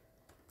at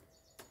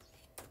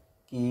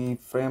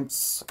keyframes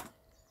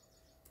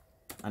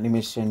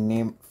animation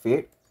name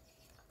fade.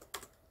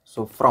 So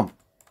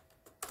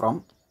from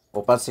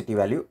opacity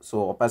value. So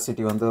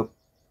opacity வந்து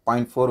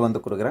 0.4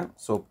 வந்து கொடுக்குறேன்.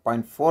 So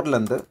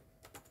 0.4லேருந்து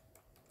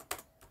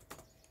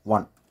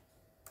 1.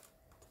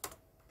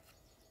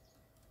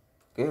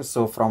 Okay,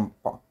 so from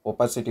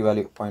opacity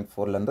value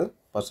 0.4லேருந்து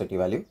opacity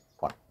value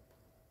 1.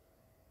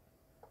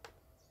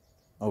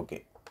 Okay,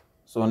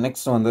 so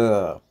next வந்து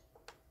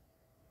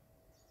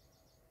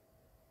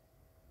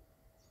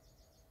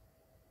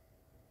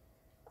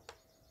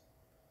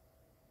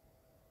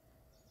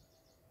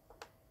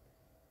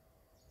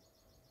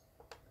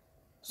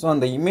so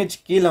அந்த image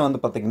கீழே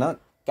வந்து பார்த்திங்கன்னா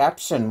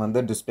caption வந்து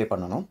டிஸ்பிளே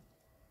பண்ணணும்.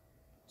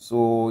 ஸோ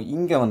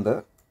இங்கே வந்து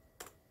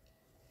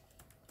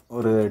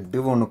ஒரு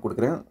div ஒன்று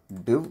கொடுக்குறேன்.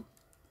 div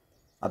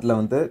அதில்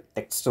வந்து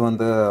டெக்ஸ்ட்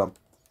வந்து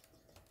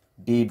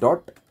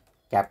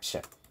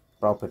d.caption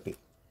ப்ராப்பர்ட்டி.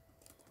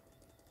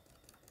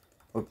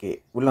 ஓகே,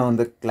 உள்ளே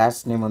வந்து கிளாஸ்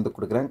நேம் வந்து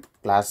கொடுக்குறேன்.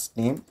 Class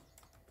name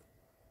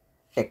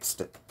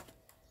text.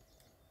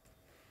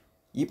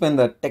 இப்போ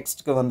இந்த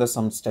டெக்ஸ்ட்டுக்கு வந்து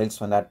சம் ஸ்டைல்ஸ்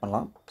வந்து ஆட்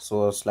பண்ணலாம். ஸோ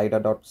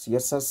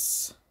slider.css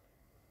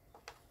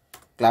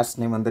கிளாஸ்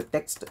நேம் வந்து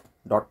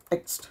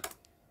text.text.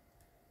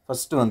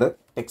 ஃபஸ்ட்டு வந்து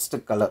text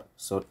colour.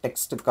 So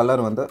text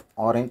colour வந்து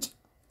ஆரஞ்ச்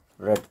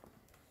ரெட்.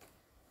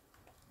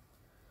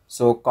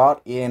 ஸோ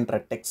கார் ஏ என்ற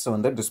டெக்ஸ்ட்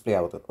வந்து டிஸ்பிளே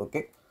ஆகுது.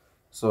 ஓகே.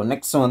 ஸோ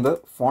நெக்ஸ்ட் வந்து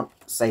ஃபாண்ட்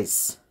சைஸ்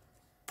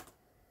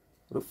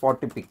ஒரு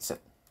 40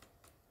 pixel.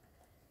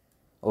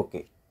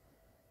 Okay.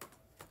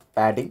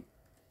 Padding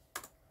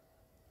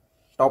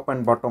top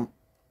and bottom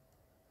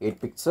 8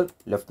 pixel,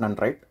 left and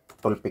right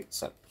 12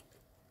 pixel.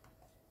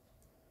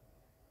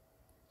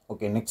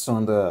 Okay, next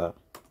on the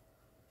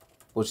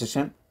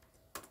position,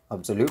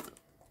 absolute,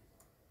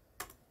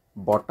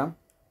 bottom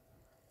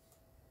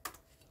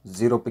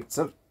 0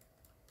 pixel.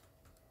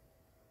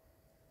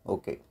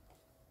 Okay,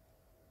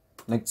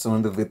 next on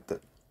the width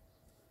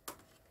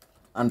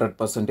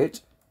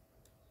 100%.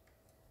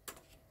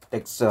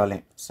 Text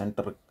align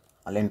center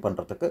align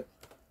பண்றதுக்கு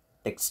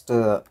text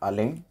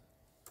align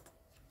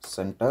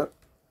center.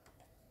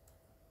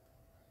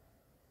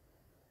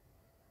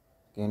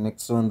 Okay,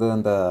 next வந்து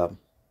அந்த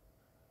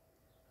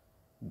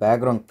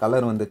background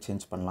colour வந்து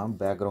change பண்ணலாம்.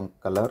 Background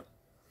colour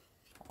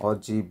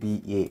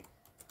RGBA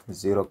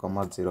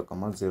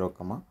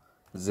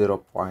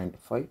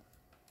 0,0,0,0,5.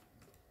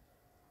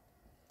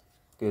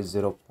 Okay,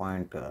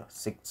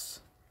 0.6.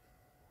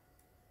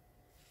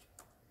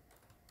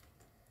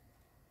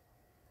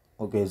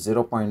 Okay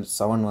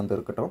 0.7 வந்து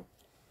இருக்கட்டும்.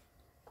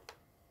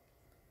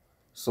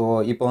 So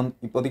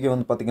இப்போதைக்கு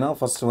வந்து பார்த்திங்கன்னா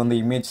ஃபஸ்ட்டு வந்து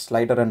இமேஜ்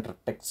ஸ்லைடர் என்ற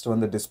டெக்ஸ்ட்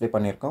வந்து டிஸ்பிளே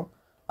பண்ணியிருக்கோம்.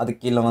 அது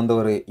கீழே வந்து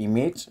ஒரு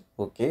இமேஜ்.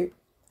 ஓகே,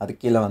 அது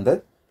கீழே வந்து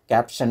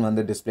கேப்ஷன்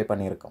வந்து டிஸ்பிளே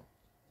பண்ணியிருக்கோம்.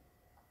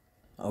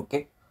 ஓகே,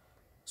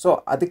 ஸோ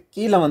அது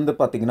கீழே வந்து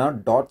பார்த்திங்கன்னா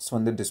டாட்ஸ்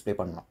வந்து டிஸ்பிளே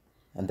பண்ணலாம்.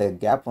 அந்த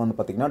கேப் வந்து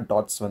பார்த்திங்கன்னா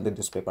டாட்ஸ் வந்து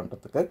டிஸ்பிளே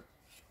பண்ணுறதுக்கு.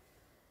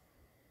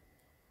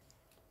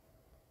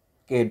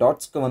 ஓகே,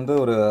 டாட்ஸ்க்கு வந்து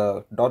ஒரு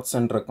டாட்ஸ்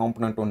என்ற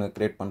காம்பனண்ட் ஒன்று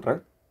க்ரியேட்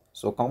பண்ணுறேன்.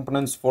 So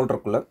components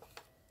ஃபோல்டருக்குள்ளே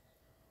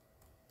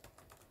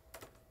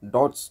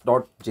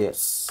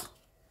dots.js.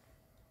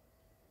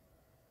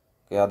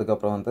 ஓகே,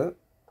 அதுக்கப்புறம் வந்து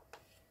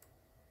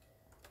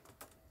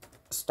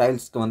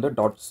ஸ்டைல்ஸ்க்கு வந்து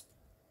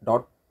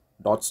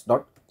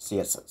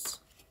dots.css.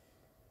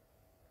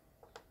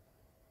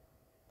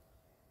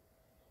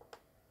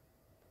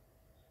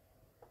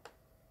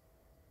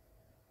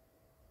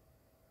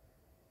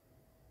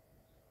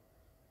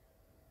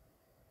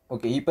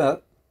 ஓகே, இப்போ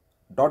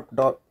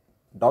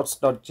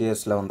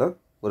dots.jsல வந்து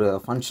ஒரு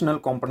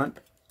functional component.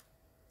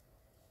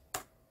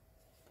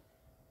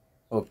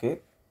 Okay,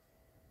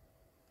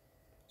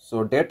 so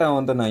data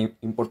வந்து நான்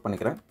இம்போர்ட்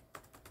பண்ணிக்கிறேன்.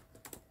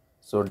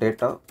 So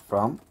data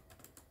from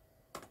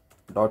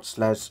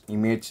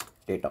 ./image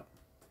data.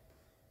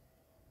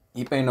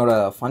 இப்போ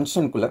என்னோடய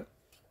ஃபங்க்ஷனுக்குள்ளே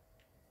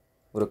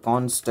ஒரு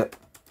கான்ஸ்ட்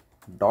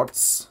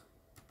டாட்ஸ்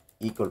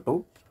ஈக்குவல் டு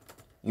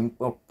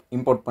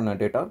இம்போர்ட் பண்ண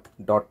டேட்டா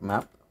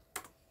 .map.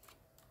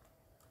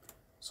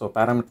 ஸோ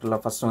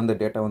பேராமீட்டரில் ஃபஸ்ட்டு வந்து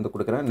டேட்டா வந்து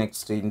கொடுக்குறேன்.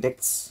 Next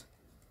index.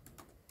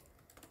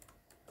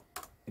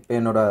 இப்போ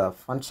என்னோடய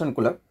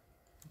ஃபங்க்ஷனுக்குள்ளே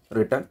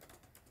ரிட்டன்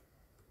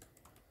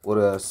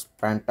ஒரு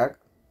ஸ்பேன் டேக்.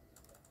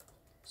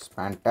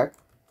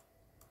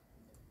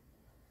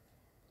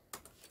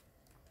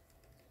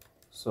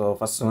 ஸோ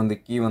ஃபஸ்ட்டு வந்து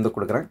கீ வந்து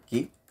கொடுக்குறேன்.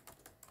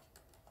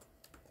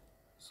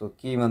 ஸோ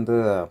கீ வந்து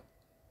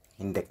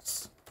இண்டெக்ஸ்.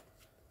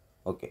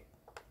 ஓகே,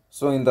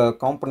 ஸோ இந்த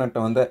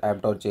காம்பனண்ட்டை வந்து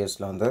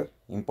app.jsல வந்து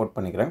இம்போர்ட்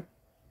பண்ணிக்கிறேன்.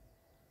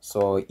 ஸோ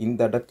இந்த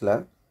இடத்துல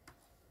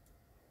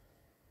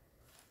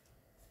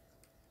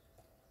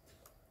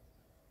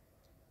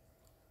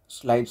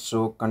ஸ்லைட்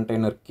ஷோ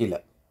கண்டெய்னர் கீழே.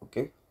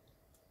 ஓகே,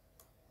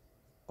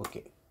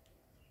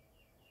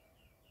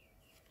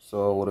 ஸோ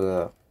ஒரு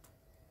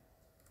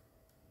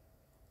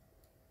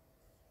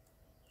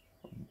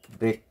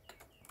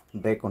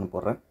பிரேக் ஒன்று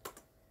போடுறேன்.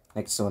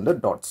 நெக்ஸ்ட் வந்து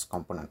டாட்ஸ்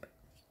காம்பனண்ட்.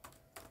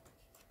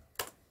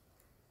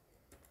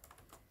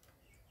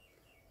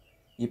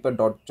 இப்போ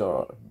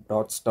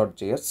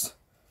dots.js.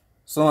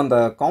 ஸோ அந்த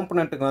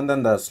காம்பனண்ட்டுக்கு வந்து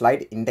அந்த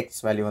ஸ்லைட்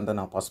இண்டெக்ஸ் வேல்யூ வந்து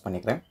நான் பாஸ்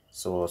பண்ணிக்கிறேன்.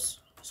 So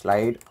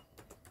slide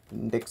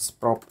index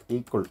prop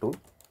equal to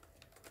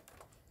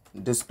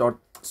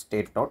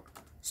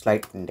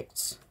this.state.slide index.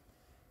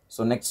 So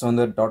next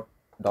வந்து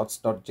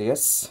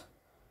dots.js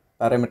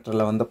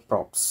parameterல வந்து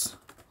props.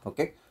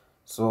 ஓகே,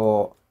 ஸோ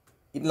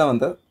இதில்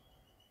வந்து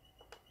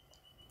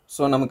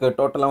ஸோ நமக்கு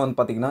டோட்டலாக வந்து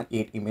பார்த்திங்கன்னா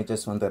 8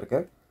 இமேஜஸ் வந்து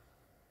இருக்குது.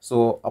 ஸோ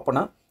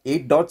அப்போனா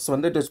 8 டாட்ஸ்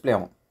வந்து டிஸ்பிளே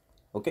ஆகும்.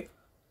 ஓகே,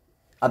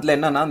 அதில்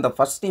என்னென்னா இந்த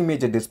ஃபஸ்ட்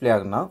இமேஜ் டிஸ்பிளே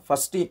ஆகுனா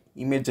ஃபஸ்ட்டு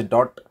இமேஜ்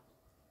டாட்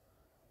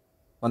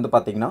வந்து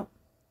பார்த்திங்கன்னா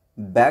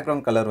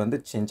பேக்ரவுண்ட் கலர் வந்து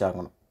சேஞ்ச்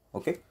ஆகணும்.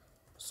 ஓகே,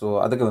 ஸோ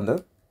அதுக்கு வந்து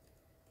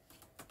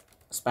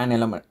ஸ்பேன்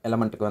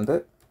எலமெண்ட்டுக்கு வந்து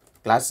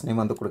கிளாஸ்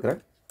நேம் வந்து கொடுக்குறேன்.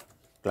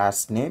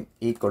 கிளாஸ் நேம்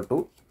ஈக்குவல் டு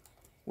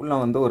உள்ளே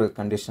வந்து ஒரு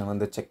கண்டிஷன்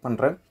வந்து செக்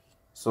பண்ணுறேன்.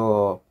 ஸோ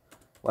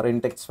வர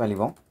இன்டெக்ஸ்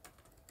வேல்யூவும்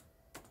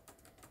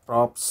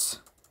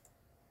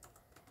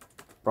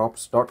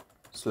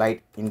props.slide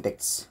index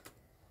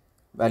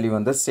வேல்யூ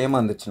வந்து சேமாக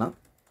இருந்துச்சுன்னா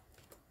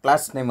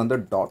கிளாஸ் நேம் வந்து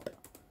டாட்,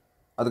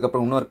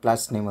 அதுக்கப்புறம் இன்னொரு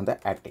கிளாஸ் நேம் வந்து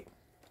ஆக்டிவ்.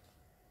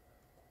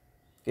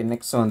 ஓகே,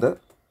 நெக்ஸ்ட் வந்து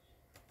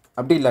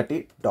அப்படி இல்லாட்டி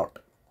டாட்.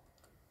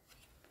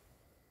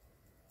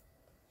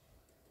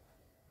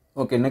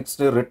 Okay,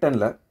 next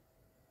ரிட்டனில்.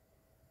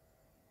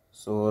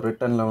 ஸோ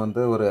ரிட்டனில்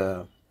வந்து ஒரு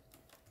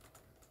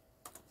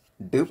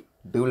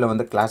divல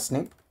வந்து கிளாஸ்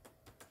நேம்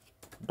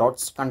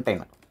டாட்ஸ்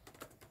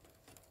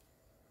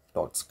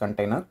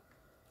கண்டெய்னர்.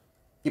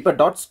 இப்போ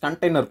dots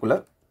கண்டெய்னருக்குள்ளே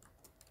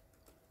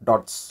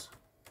dots.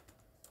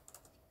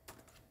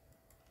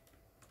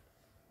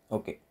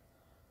 Okay,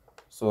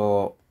 so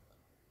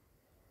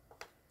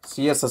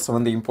CSS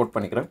வந்து இம்போர்ட்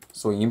பண்ணிக்கிறேன்.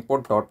 So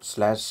import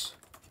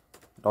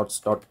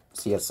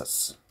டாட்ஸ்.css.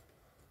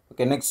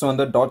 ஓகே, நெக்ஸ்ட்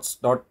வந்து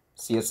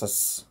டாட்ஸ்.css.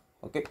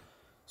 ஓகே,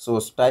 ஸோ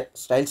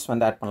ஸ்டைல்ஸ்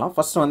வந்து ஆட் பண்ணலாம்.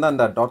 ஃபர்ஸ்ட் வந்து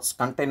அந்த டாட்ஸ்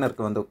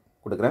கண்டெய்னருக்கு வந்து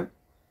கொடுக்குறேன்.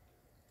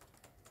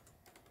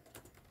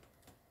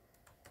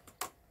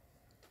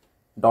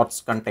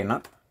 Dots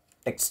container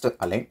text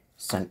align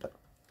centre.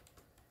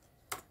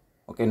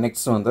 Okay,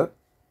 next வந்து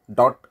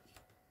டாட்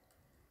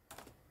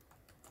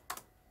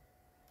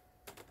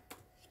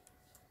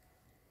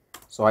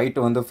ஸோ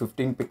ஹைட்டு வந்து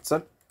 15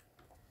 பிக்சல்.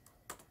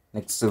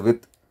 நெக்ஸ்ட்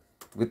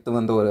வித்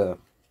வந்து ஒரு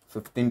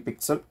 15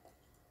 பிக்சல்.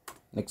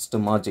 நெக்ஸ்ட்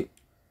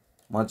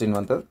மார்ஜின்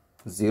வந்து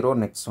 0.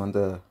 நெக்ஸ்ட்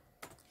வந்து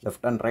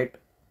left and right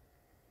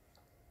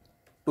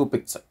 2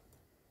 pixel.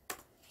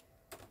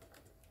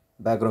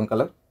 Background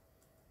colour,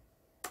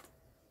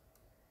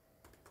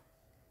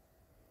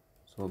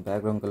 so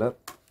background colour.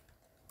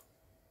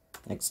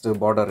 Next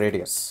border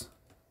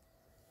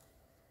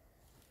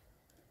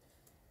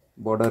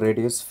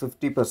radius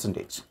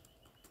 50%.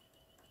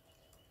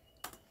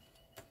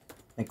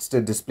 Next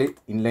display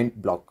inline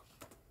block.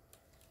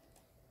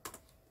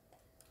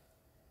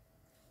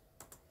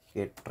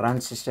 Okay,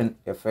 transition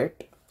effect.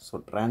 So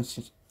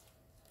transition.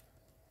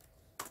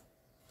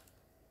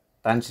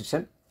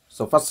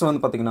 So first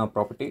வந்து பார்த்தீங்கன்னா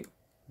property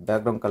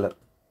background color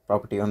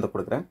property வந்து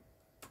கொடுக்குறேன்.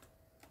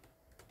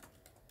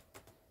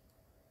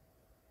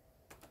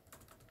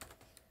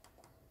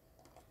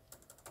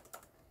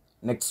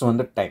 Next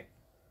வந்து time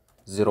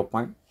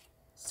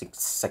 0.6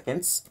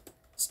 seconds.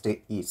 Stay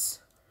is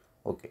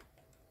okay.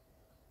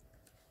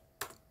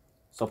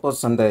 Suppose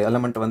அந்த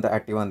element வந்து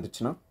ஆக்டிவாக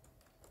இருந்துச்சுன்னா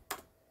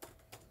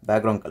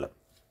background colour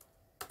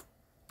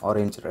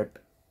orange red.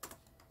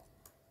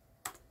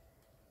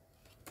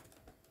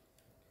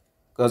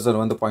 Cursor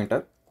வந்து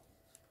பாயிண்டர்.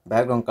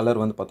 பேக்ரவுண்ட்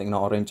கலர் வந்து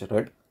பார்த்தீங்கன்னா ஆரஞ்ச்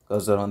ரெட்.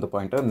 கர்சர் வந்து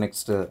பாயிண்டர்.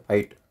 நெக்ஸ்ட்டு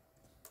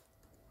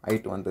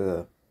ஹைட் வந்து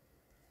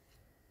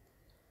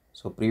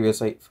ஸோ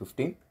ப்ரீவியஸ் ஹைட்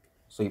 15.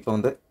 ஸோ இப்போ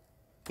வந்து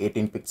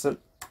 18 பிக்சல்.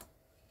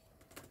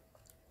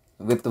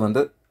 வித்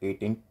வந்து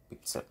 18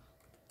 பிக்சல்.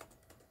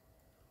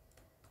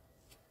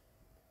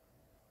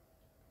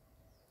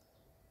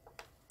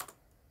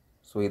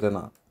 ஸோ இதை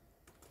நான்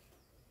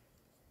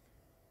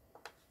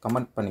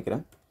கமெண்ட்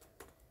பண்ணிக்கிறேன்.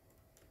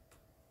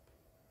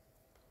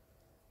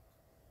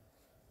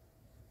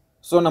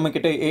 ஸோ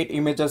நம்மக்கிட்ட 8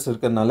 இமேஜஸ்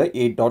இருக்கிறதுனால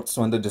 8 டாட்ஸ்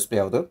வந்து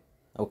டிஸ்பிளே ஆகுது.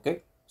 Okay,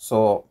 so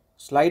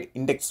slide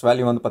index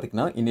value வந்து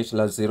பார்த்திங்கன்னா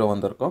இனிஷியலாக 0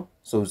 வந்திருக்கும்.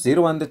 ஸோ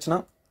 0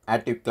 வந்துச்சுன்னா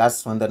ஆக்டிவ் கிளாஸ்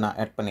வந்து நான்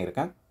ஆட்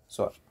பண்ணியிருக்கேன்.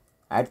 ஸோ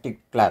ஆக்டிவ்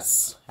கிளாஸ்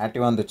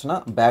ஆக்டிவாக இருந்துச்சுன்னா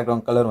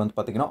பேக்ரவுண்ட் கலர் வந்து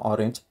பார்த்திங்கன்னா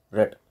ஆரஞ்ச்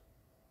ரெட்.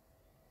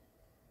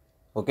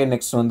 ஓகே,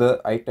 நெக்ஸ்ட் வந்து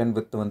ஹைட் அண்ட்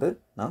வித் வந்து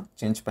நான்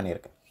சேஞ்ச்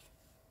பண்ணியிருக்கேன்.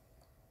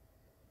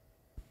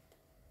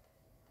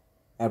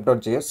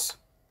 app.js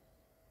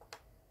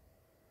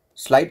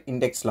ஸ்லைட்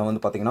இண்டெக்ஸில்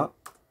வந்து பார்த்திங்கன்னா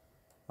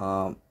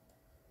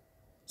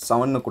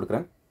 7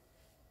 கொடுக்குறேன்.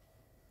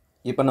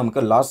 இப்போ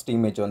நமக்கு லாஸ்ட்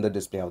இமேஜ் வந்து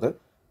டிஸ்பிளே ஆகுது.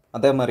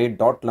 அதே மாதிரி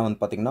டாட்டில் வந்து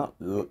பார்த்திங்கன்னா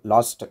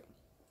லாஸ்ட்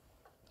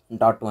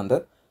டாட் வந்து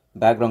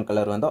பேக்ரவுண்ட்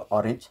கலர் வந்து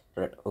ஆரஞ்ச்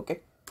ரெட். ஓகே,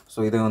 ஸோ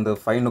இது வந்து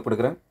 5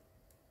 கொடுக்குறேன்.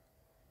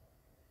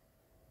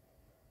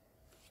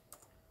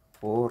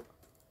 4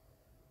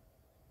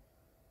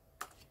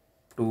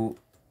 2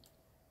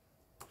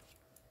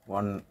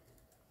 1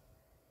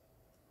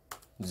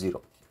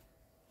 0.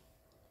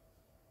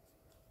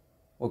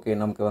 ஓகே,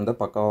 நமக்கு வந்து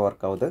பக்காவாக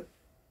ஒர்க் ஆகுது.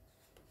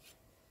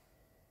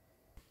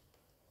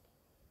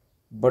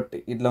 பட்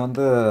இதில்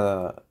வந்து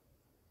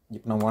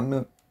இப்போ நான்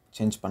 1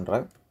 சேஞ்ச்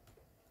பண்ணுறேன்.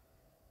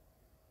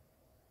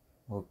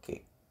 ஓகே,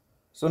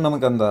 ஸோ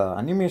நமக்கு அந்த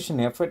அனிமேஷன்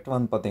எஃபெக்ட்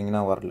வந்து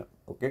பார்த்திங்கன்னா வரல.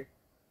 ஓகே,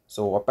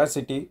 ஸோ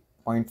ஒப்பாசிட்டி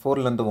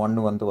 0.4லேருந்து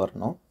 1 வந்து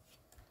வரணும்.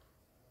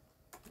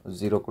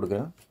 0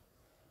 கொடுக்குறேன்.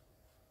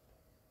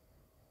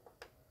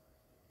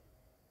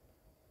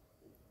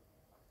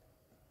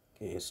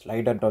 Okay,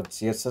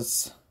 slider.css.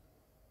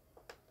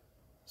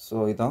 ஸோ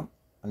இதான்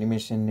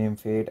animation name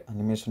fat,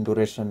 animation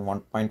duration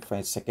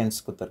 1.5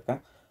 seconds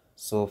கொடுத்துருக்கேன்.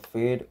 ஸோ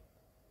ஃபேட்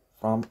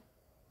ஃப்ரம்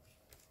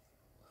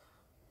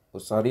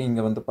சாரி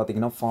இங்கே வந்து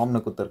பார்த்தீங்கன்னா ஃபார்ம்னு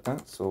கொடுத்துருக்கேன்.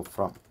 So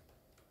from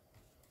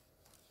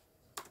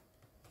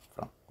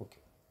okay.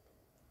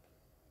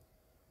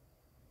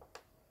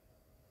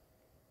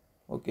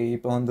 ஓகே,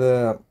 இப்போ வந்து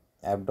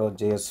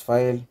app.js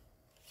ஃபைல்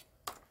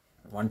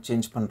 1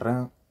 சேஞ்ச்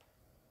பண்ணுறேன்.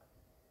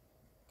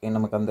 ஓகே,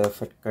 நமக்கு அந்த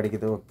எஃபெக்ட்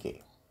கிடைக்குது. Okay,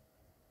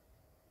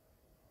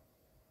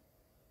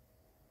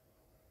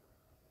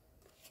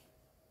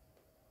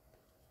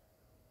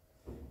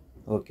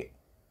 okay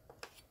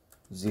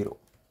 0.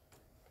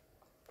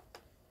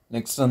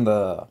 நெக்ஸ்ட் அந்த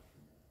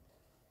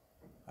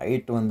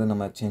ஹைட் வந்து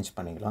நம்ம சேஞ்ச்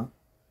பண்ணிக்கலாம்.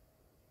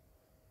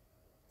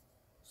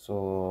 ஸோ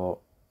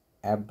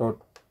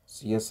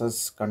app.css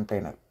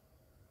கண்டெய்னர்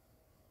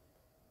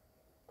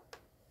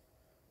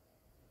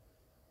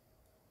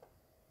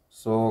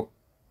ஸோ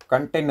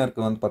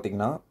கண்டெய்னருக்கு வந்து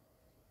பார்த்திங்கன்னா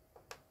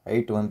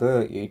ஹைட் வந்து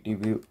 80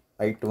 வியூ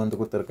ஹைட் வந்து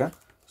கொடுத்துருக்கேன்.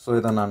 ஸோ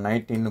இதை நான்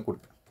 19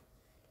 கொடுத்தேன்.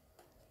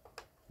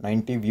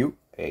 90 view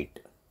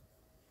 8.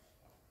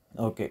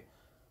 Okay.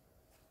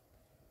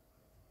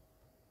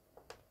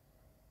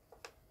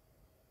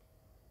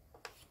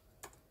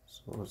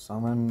 So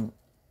 7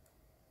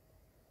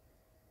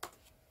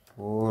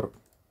 4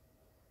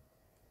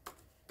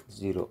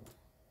 0.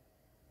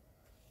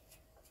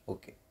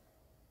 Okay.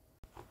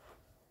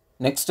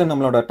 Next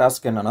நம்மளோட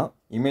டாஸ்க் என்னென்னா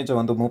இமேஜை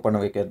வந்து மூவ் பண்ண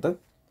வைக்கிறது.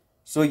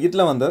 ஸோ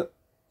இதில் வந்து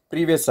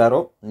ப்ரீவியஸ் ஆரோ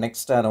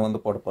நெக்ஸ்ட் ஆரோ வந்து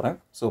போட போகிறேன்.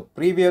 ஸோ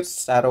ப்ரீவியஸ்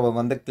ஆரோவை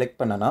வந்து கிளிக்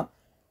பண்ணனா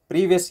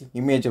ப்ரீவியஸ்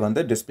இமேஜ்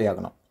வந்து டிஸ்பிளே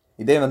ஆகணும்.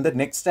 இதே வந்து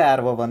நெக்ஸ்ட்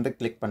ஆரோவை வந்து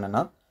கிளிக்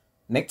பண்ணனா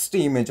நெக்ஸ்ட்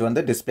இமேஜ்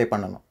வந்து டிஸ்பிளே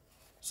பண்ணணும்.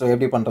 ஸோ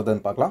எப்படி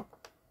பண்ணுறதுன்னு பார்க்கலாம்.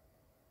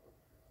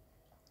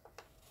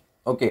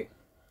 Okay.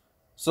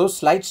 So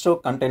slide show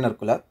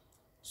கண்டெய்னருக்குள்ளே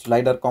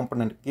slider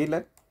component கீழே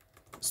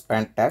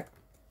ஸ்பேன் டேக்,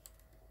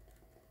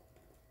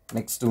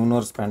 நெக்ஸ்ட்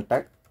இன்னொரு ஸ்பேன்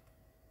டேக்,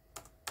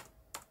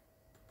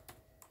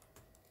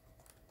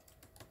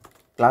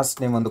 கிளாஸ்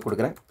நேம் வந்து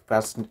கொடுக்குறேன்.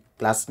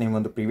 கிளாஸ் நேம்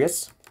வந்து ப்ரீவியஸ்.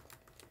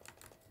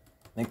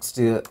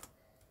 நெக்ஸ்ட்டு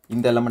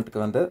இந்த எலமெண்ட்டுக்கு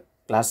வந்து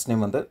கிளாஸ்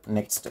நேம் வந்து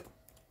நெக்ஸ்ட்டு.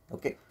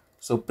 ஓகே.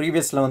 ஸோ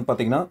ப்ரீவியஸில் வந்து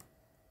பார்த்திங்கன்னா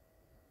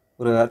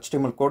ஒரு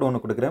HTML கோடு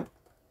ஒன்று கொடுக்குறேன்.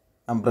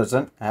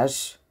 ampersand hash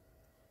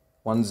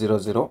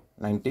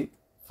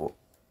 10094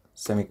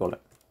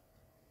 semicolon.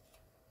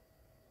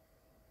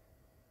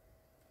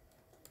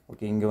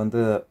 ஓகே. இங்கே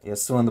வந்து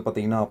எஸ் வந்து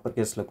பார்த்திங்கன்னா அப்பர்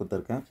கேஸில்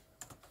கொடுத்துருக்கேன்.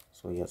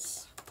 So S.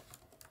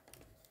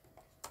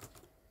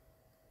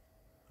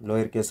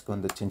 லோயர் கேஸ்க்கு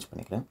வந்து சேஞ்ச்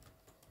பண்ணிக்கிறேன்.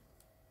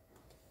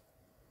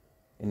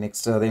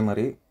 நெக்ஸ்ட் அதே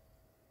மாதிரி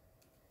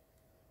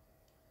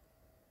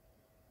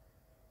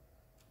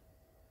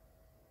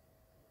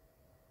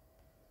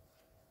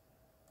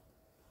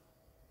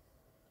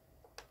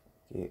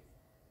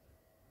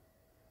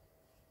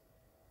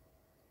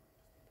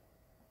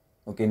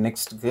okay.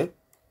 நெக்ஸ்ட்டுக்கு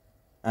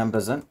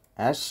ampersand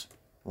hash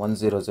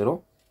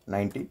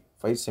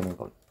 10095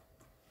 semicolon.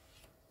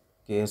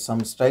 Okay.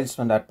 Some styles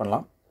வந்து ஆட்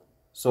பண்ணலாம்.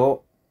 ஸோ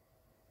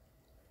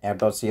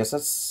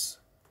app.css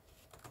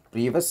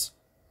previous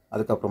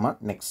அதுக்கப்புறமா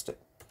நெக்ஸ்ட்டு.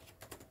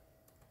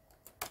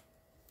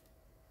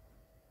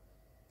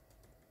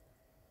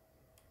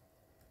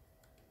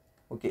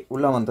 ஓகே.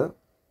 உள்ளே வந்து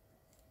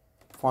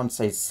ஃபாண்ட்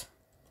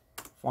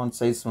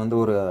சைஸ் வந்து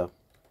ஒரு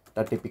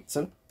 30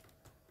 பிக்சல்.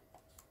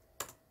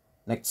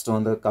 நெக்ஸ்ட்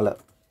வந்து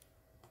கலர்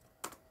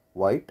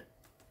ஒயிட்.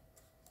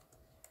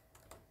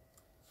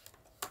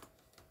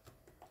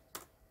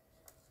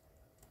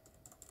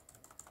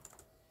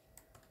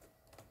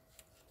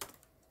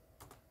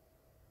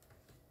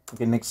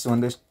 ஓகே. நெக்ஸ்ட்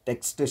வந்து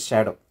டெக்ஸ்ட்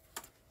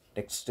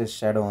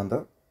ஷேடோ வந்து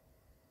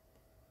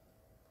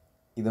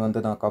இது வந்து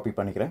நான் காப்பி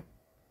பண்ணிக்கிறேன்.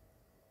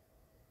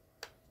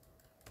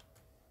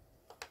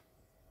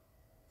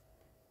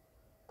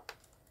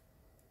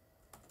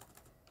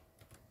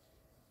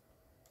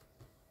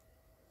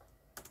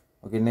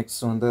 ஓகே.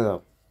 நெக்ஸ்ட் வந்து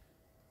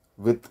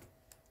வித்.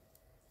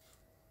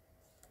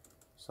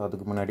 ஸோ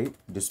அதுக்கு முன்னாடி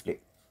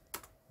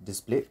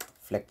டிஸ்பிளே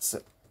ஃப்ளெக்ஸ்.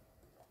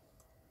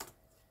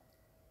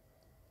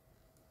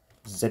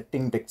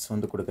 செட்டிங் டெக்ஸ்ட்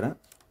வந்து கொடுக்குறேன்.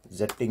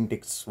 Setting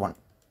text 1.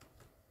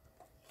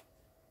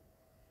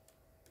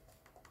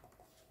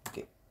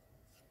 ஓகே.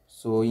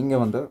 ஸோ இங்கே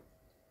வந்து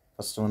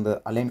ஃபஸ்ட்டு வந்து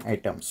align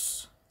items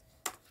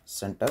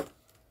centre,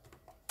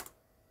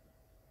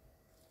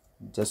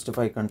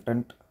 justify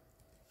content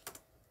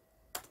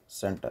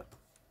centre.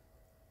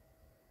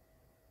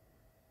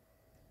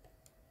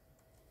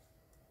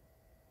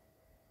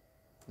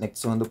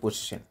 Next வந்து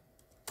பொசிஷன்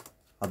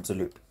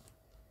அப்சல்யூட்.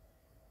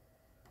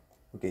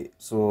 ஓகே.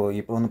 ஸோ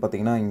இப்போ வந்து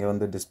பார்த்திங்கன்னா இங்கே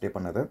வந்து டிஸ்பிளே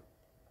பண்ணது.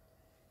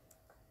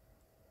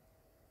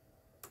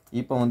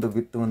 இப்போ வந்து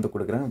வித் வந்து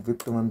கொடுக்குறேன்.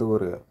 வித் வந்து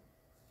ஒரு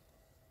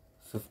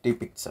 50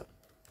 pixel.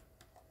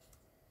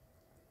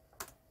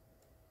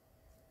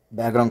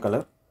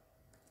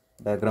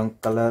 Background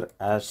colour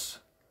ash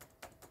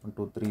 1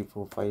 2 3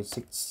 4 5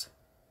 6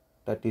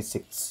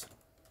 36.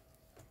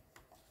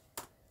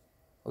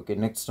 Okay.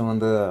 Next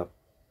வந்து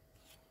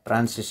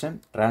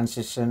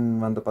ட்ரான்சிஷன்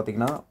வந்து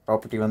பார்த்திங்கன்னா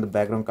ப்ராப்பர்ட்டி வந்து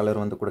பேக்ரவுண்ட்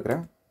கலர் வந்து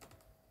கொடுக்குறேன்.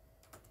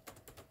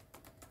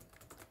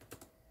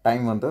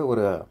 டைம் வந்து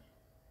ஒரு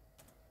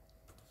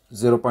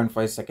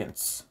 0.5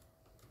 செகண்ட்ஸ்.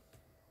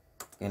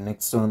 ஓகே.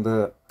 நெக்ஸ்ட் வந்து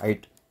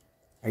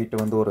ஹைட்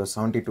வந்து ஒரு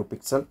 72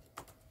 பிக்சல்.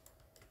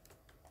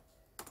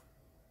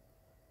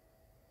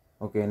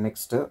 ஓகே.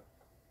 நெக்ஸ்ட்டு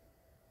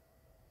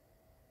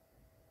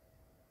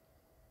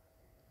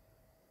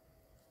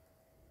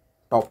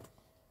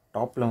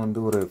டாப்பில் வந்து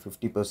ஒரு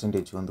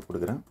 50% வந்து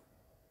கொடுக்குறேன்.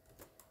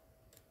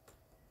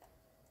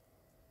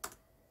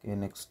 ஓகே.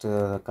 நெக்ஸ்ட்டு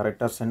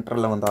கரெக்டாக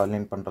சென்டரில் வந்து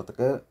அலைன்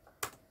பண்ணுறதுக்கு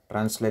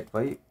translate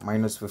by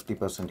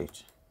 -50%.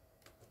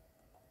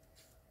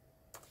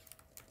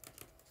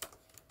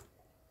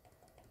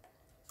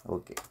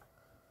 ஓகே.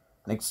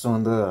 நெக்ஸ்ட்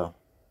வந்து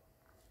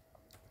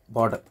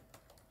border.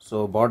 So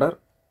border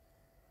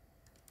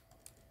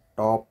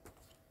top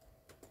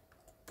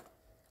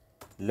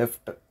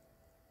left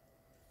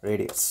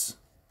radius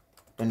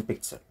 10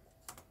 pixel.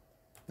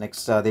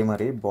 Next அதே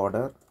மாதிரி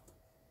border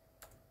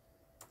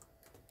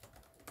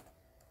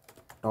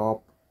top,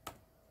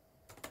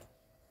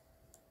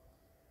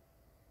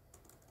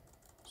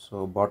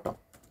 so bottom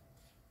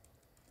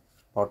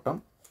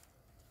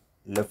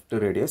left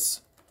radius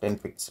 10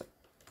 pixel.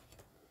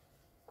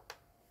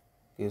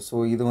 Okay, so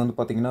இது வந்து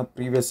பாத்தீங்கன்னா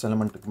previous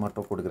elementக்கு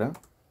மட்டும் கொடுக்கிறேன்.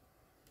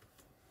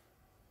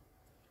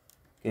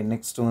 Okay,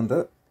 next வந்து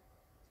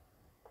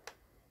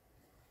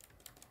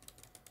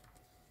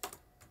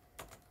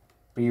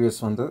previous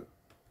வந்து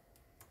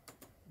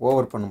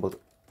over பண்ணும்போது,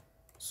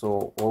 so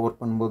over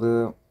பண்ணும்போது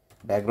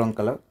background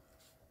color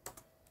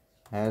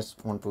as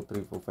 1 2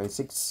 3 4 5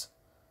 6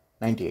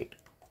 98.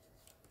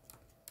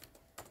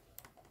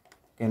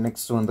 Okay,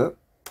 next வந்து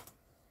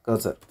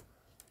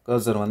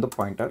cursor வந்து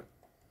pointer,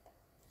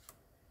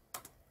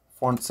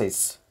 font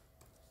size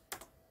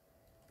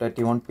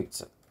 31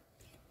 pixel.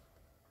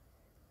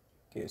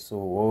 Okay, so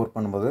over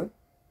பண்ணும்போது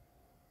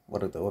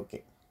வருது.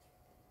 Okay,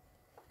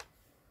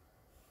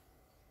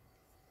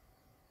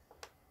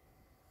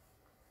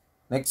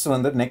 next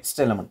வந்து next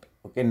element.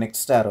 Okay,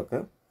 next arrow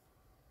க்கு,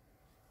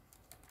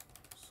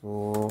 so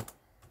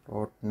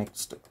dot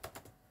next,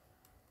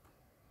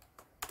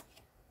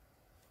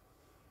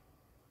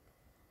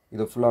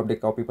 இது ஃபுல்லா அப்படியே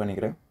காப்பி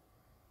பண்ணிக்கிறேன்.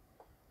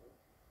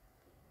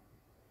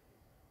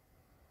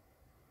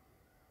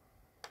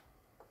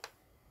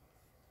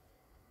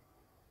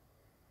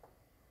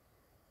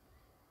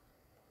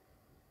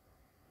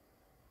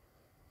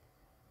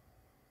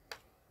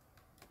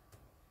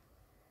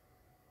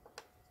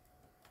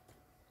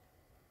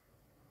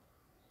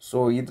 ஸோ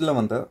இதில்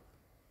வந்து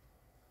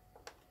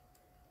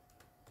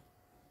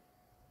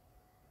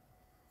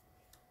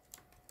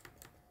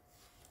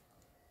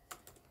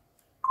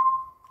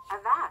A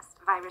vast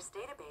virus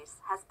database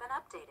has been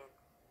updated.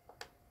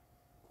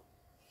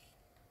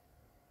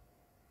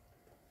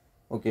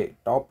 Okay,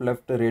 top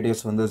left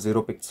radius வந்து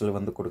 0 பிக்சல்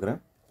வந்து கொடுக்குறேன்.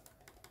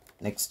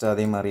 நெக்ஸ்ட்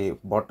அதே மாதிரி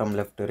பாட்டம்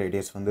லெஃப்ட்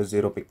ரேடியஸ் வந்து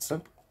 0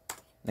 pixel.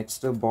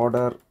 Next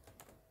border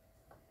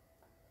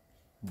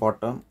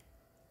bottom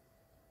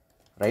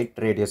right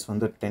radius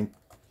வந்து 10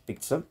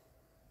 pixel.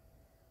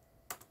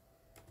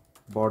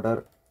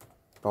 Border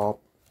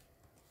top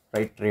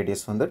right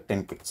radius வந்து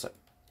 10 பிக்சல்.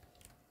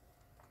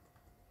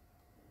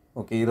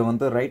 ஓகே, இதை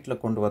வந்து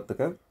ரைட்டில் கொண்டு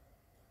வரத்துக்கு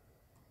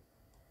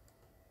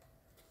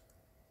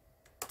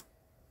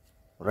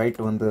ரைட்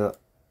வந்து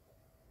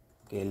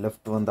ஓகே,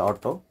 லெஃப்ட் வந்து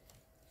ஆட்டோ,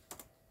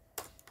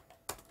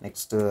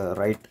 நெக்ஸ்ட்டு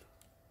ரைட்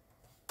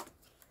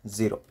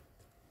 0.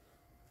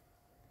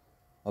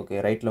 ஓகே,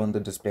 ரைட்டில்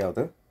வந்து டிஸ்பிளே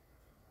ஆகுது.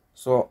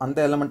 ஸோ அந்த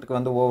எலமெண்ட்டுக்கு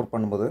வந்து ஓவர்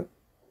பண்ணும்போது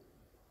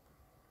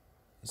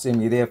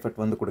சேம் இதே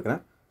எஃபெக்ட் வந்து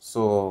கொடுக்குறேன்.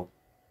 So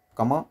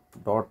comma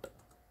dot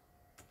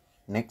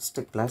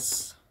next class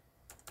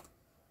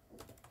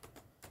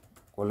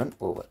colon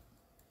over.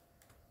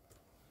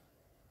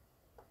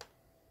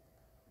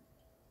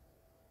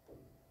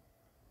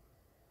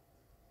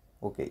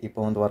 Okay, இப்போ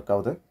வந்து ஒர்க்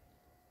ஆகுது.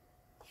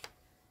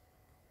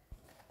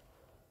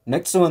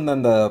 நெக்ஸ்ட் வந்து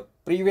அந்த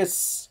ப்ரீவியஸ்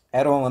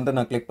ஏரோவை வந்து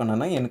நான் கிளிக்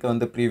பண்ணேன்னா எனக்கு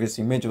வந்து ப்ரீவியஸ்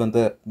இமேஜ்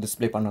வந்து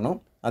டிஸ்பிளே பண்ணணும்.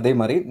 அதே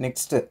மாதிரி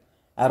நெக்ஸ்ட்டு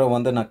ஏரோ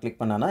வந்து நான் கிளிக்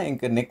பண்ணேன்னா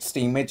எனக்கு நெக்ஸ்ட்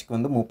இமேஜ்க்கு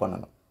வந்து மூவ்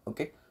பண்ணணும்.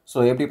 ஓகே, ஸோ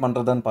எப்படி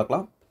பண்ணுறதுன்னு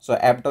பார்க்கலாம். So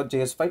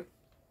app.js file.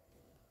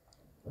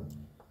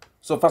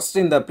 So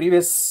first இந்த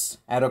ப்ரீவியஸ்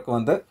ஏரோக்கு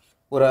வந்து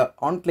ஒரு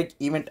ஆன் கிளிக்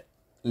ஈவெண்ட்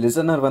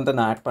லிசனர் வந்து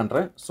நான் ஆட்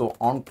பண்ணுறேன். So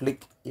on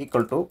click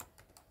equal to,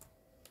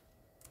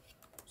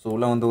 so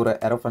உள்ள வந்து ஒரு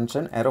ஏரோ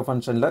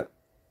ஃபங்க்ஷனில்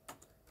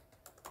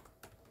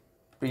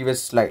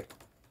ப்ரீவியஸ் ஸ்லைட்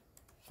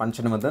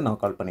ஃபங்க்ஷன் வந்து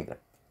நான் கால்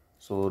பண்ணிக்கிறேன்.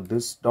 So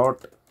this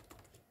dot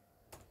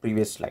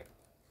previous slide.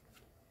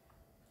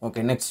 Okay,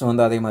 next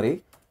வந்து அதே மாதிரி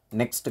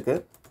நெக்ஸ்ட்டுக்கு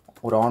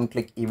ஒரு ஆன்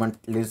கிளிக் ஈவெண்ட்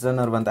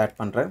லிசனர் வந்து ஆட்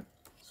பண்ணுறேன்.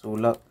 ஸோ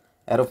உள்ள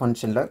ஏரோ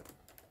ஃபங்க்ஷனில்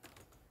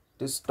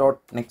this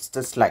dot next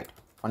slide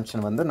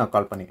function வந்து நான்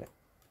கால் பண்ணிக்கிறேன்.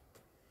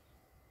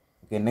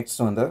 ஓகே,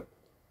 நெக்ஸ்ட் வந்து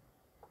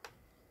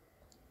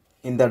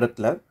இந்த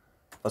இடத்துல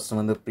ஃபஸ்ட்டு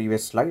வந்து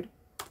ப்ரீவியஸ் ஸ்லைட்,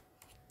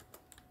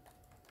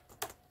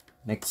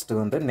 நெக்ஸ்ட்டு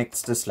வந்து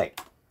நெக்ஸ்ட் ஸ்லைட்.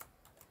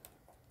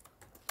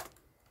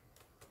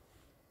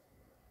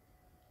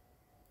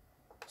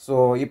 ஸோ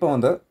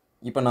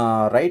இப்போ நான்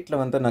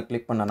ரைட்டில் வந்து நான்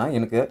கிளிக் பண்ணேன்னா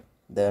எனக்கு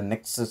இந்த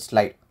நெக்ஸ்ட்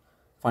ஸ்லைட்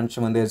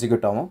ஃபங்க்ஷன் வந்து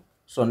எக்ஸிக்யூட் ஆகும்.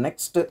 ஸோ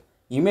நெக்ஸ்ட்டு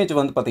இமேஜ்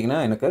வந்து பார்த்திங்கன்னா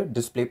எனக்கு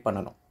டிஸ்பிளே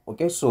பண்ணணும்.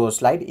 ஓகே, ஸோ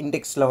ஸ்லைட்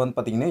இண்டெக்ஸில் வந்து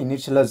பார்த்திங்கன்னா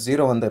இனிஷியலாக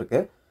 0 வந்து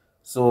இருக்குது.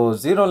 ஸோ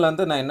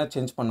 0லேருந்து நான் என்ன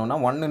சேஞ்ச் பண்ணணும்னா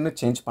 1ன்னு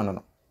சேஞ்ச்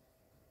பண்ணணும்.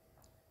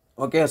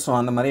 ஓகே, ஸோ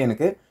அந்த மாதிரி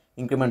எனக்கு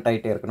இன்க்ரிமெண்ட்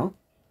ஆகிட்டே இருக்கணும்.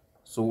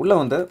 ஸோ உள்ளே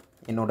வந்து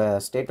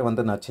என்னோடய ஸ்டேட்டை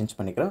வந்து நான் சேஞ்ச்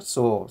பண்ணிக்கிறேன்.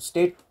 ஸோ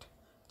ஸ்டேட்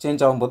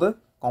சேஞ்ச் ஆகும்போது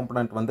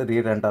காம்பனண்ட் வந்து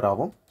ரீரெண்டர்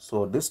ஆகும்.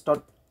 So this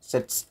dot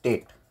set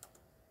state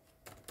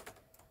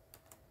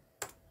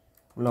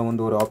உள்ள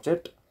வந்து ஒரு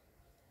ஆப்ஜெக்ட்.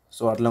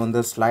 ஸோ அதில் வந்து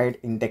ஸ்லைட்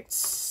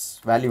இண்டெக்ஸ்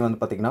வேல்யூ வந்து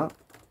பார்த்திங்கன்னா,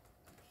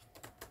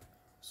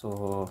 so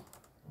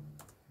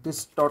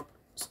this dot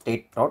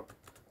state dot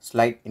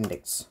slide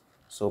index.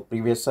 So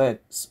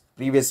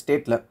previous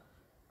ஸ்டேட்டில்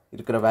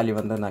இருக்கிற வேல்யூ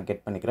வந்து நான்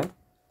கெட் பண்ணிக்கிறேன்.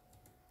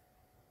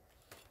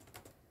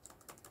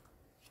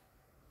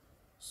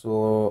 ஸோ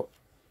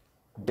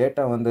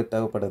டேட்டா வந்து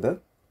தேவைப்படுது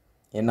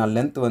ஏன்னா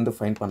லென்த் வந்து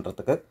ஃபைன்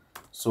பண்ணுறதுக்கு.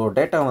 ஸோ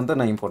டேட்டா வந்து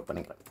நான் இம்போர்ட்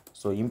பண்ணிக்கிறேன்.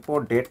 So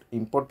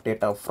import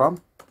data from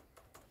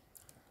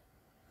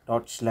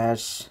dot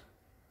slash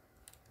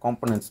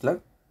காம்பனன்ட்ஸில்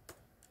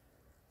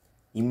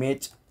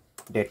image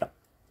data.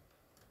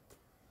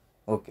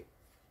 Okay,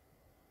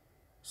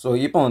 so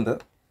இப்போ வந்து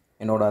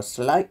என்னோட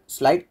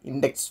ஸ்லைட்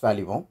இண்டெக்ஸ்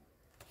வேல்யூவும்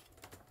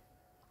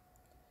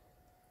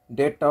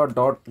data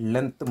dot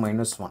length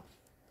 -1.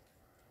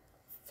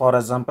 For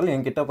example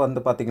என்கிட்ட வந்து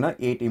பார்த்திங்கன்னா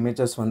 8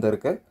 இமேஜஸ் வந்து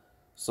இருக்குது.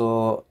 ஸோ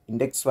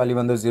இண்டெக்ஸ் வேல்யூ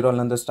வந்து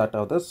 0லேருந்து ஸ்டார்ட்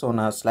ஆகுது. ஸோ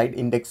நான் ஸ்லைட்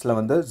இண்டெக்ஸில்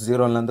வந்து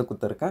 0லேருந்து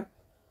கொடுத்துருக்கேன்.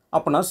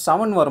 அப்போ நான்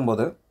 7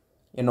 வரும்போது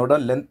என்னோட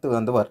லென்த்து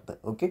வந்து வருது.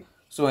 ஓகே,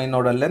 ஸோ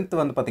என்னோட லென்த்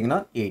வந்து பார்த்திங்கன்னா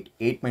 8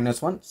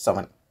 -1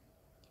 7.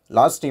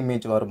 லாஸ்ட்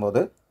இமேஜ்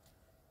வரும்போது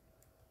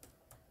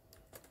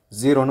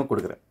 0ன்னு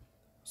கொடுக்குறேன்.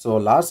 ஸோ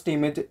லாஸ்ட்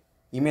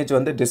இமேஜ்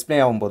வந்து டிஸ்பிளே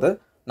ஆகும்போது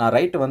நான்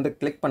ரைட்டு வந்து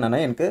கிளிக் பண்ணேன்னா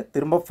எனக்கு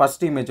திரும்ப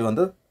ஃபஸ்ட் இமேஜ்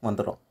வந்து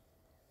வந்துடும்.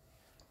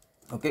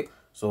 Okay,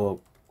 so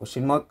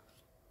question mark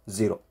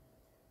 0.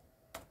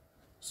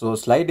 So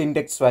slide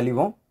index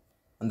வேல்யூவும்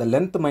அந்த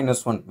லென்த்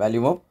 -1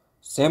 வேல்யூவும்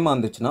சேமாக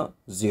இருந்துச்சுன்னா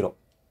 0.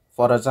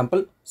 For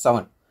example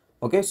 7.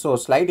 Okay, so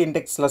slide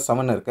இண்டெக்ஸில்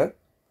 7 இருக்குது,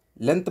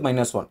 லென்த்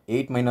 -1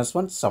 8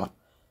 -1 7.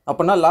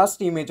 அப்போனா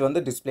லாஸ்ட் இமேஜ் வந்து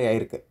டிஸ்பிளே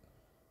ஆகிருக்கு.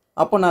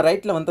 அப்போ நான்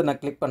ரைட்டில் வந்து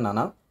நான் கிளிக்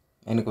பண்ணேன்னா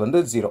எனக்கு வந்து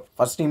 0,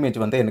 ஃபஸ்ட் இமேஜ்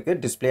வந்து எனக்கு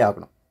டிஸ்பிளே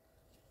ஆகணும்.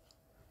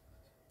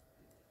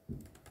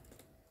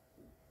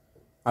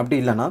 அப்படி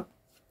இல்லைன்னா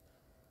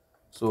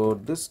so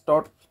this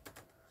dot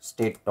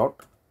state dot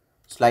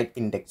slide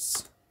index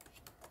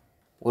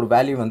ஒரு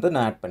வேல்யூ வந்து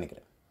நான் ஆட்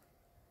பண்ணிக்கிறேன்.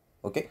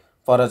 ஓகே,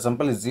 ஃபார்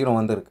எக்ஸாம்பிள் 0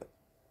 வந்து இருக்குது.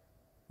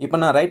 இப்போ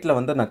நான் ரைட்டில்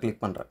வந்து நான்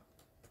கிளிக் பண்ணுறேன்.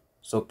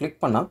 ஸோ கிளிக்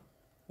பண்ணால்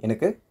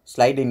எனக்கு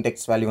ஸ்லைட்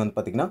இண்டெக்ஸ் வேல்யூ வந்து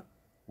பார்த்திங்கன்னா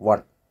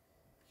 1.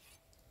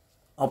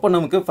 அப்போ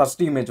நமக்கு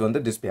ஃபஸ்ட் இமேஜ்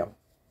வந்து டிஸ்பிளே ஆகும்.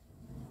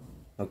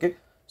 ஓகே,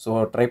 ஸோ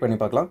ட்ரை பண்ணி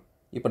பார்க்கலாம்.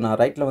 இப்போ நான்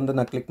ரைட்டில் வந்து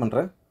நான் கிளிக்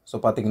பண்ணுறேன். ஸோ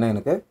பார்த்திங்கன்னா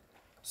எனக்கு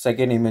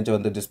செகண்ட் இமேஜ்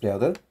வந்து டிஸ்பிளே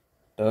ஆகுது,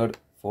 third,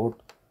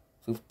 fourth,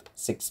 fifth,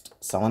 sixth,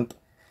 seventh.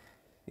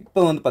 இப்போ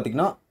வந்து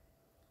பார்த்திங்கன்னா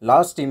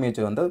லாஸ்ட் இமேஜ்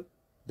வந்து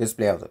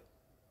டிஸ்பிளே ஆகுது.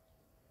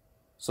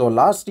 ஸோ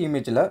லாஸ்ட்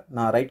இமேஜில்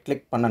நான் ரைட்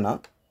கிளிக் பண்ணேன்னா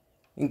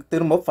இங்கே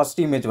திரும்ப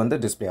ஃபஸ்ட் இமேஜ் வந்து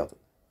டிஸ்பிளே ஆகுது.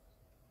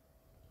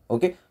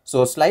 Okay, so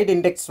slide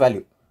index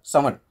value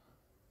 7,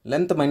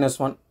 length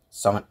 -1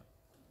 7,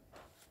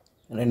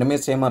 ரெண்டுமே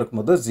சேமாக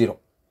இருக்கும்போது 0.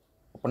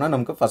 அப்போனா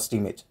நமக்கு ஃபஸ்ட்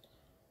இமேஜ்.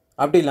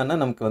 அப்படி இல்லைன்னா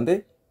நமக்கு வந்து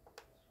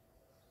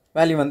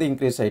வேல்யூ வந்து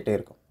இன்க்ரீஸ் ஆகிட்டே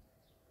இருக்கும்.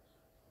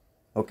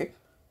 ஓகே,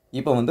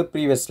 இப்போ வந்து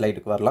ப்ரீவியஸ்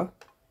ஸ்லைடுக்கு வரலாம்.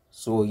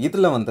 ஸோ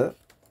இதில் வந்து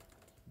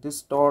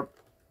this dot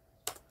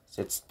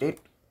set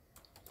state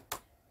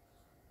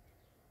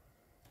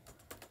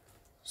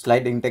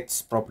slide index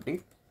property.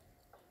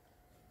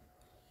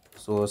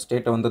 So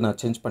ஸ்டேட்டை வந்து நான்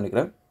சேஞ்ச்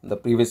பண்ணிக்கிறேன். இந்த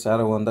ப்ரீவியஸ்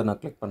ஏரோ வந்து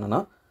நான் கிளிக் பண்ணேன்னா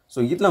ஸோ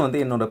இதில் வந்து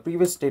என்னோட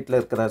ப்ரீவியஸ் ஸ்டேட்டில்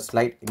இருக்கிற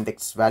ஸ்லைட்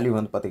இண்டெக்ஸ் வேல்யூ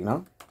வந்து பார்த்திங்கன்னா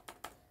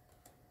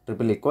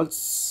triple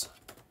equals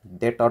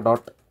data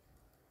dot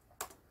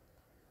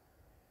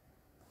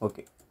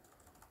okay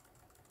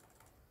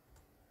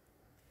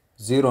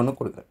 0ன்னு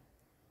கொடுக்குறேன்.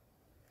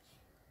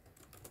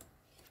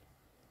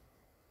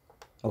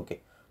 Okay,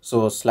 so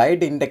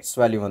slide index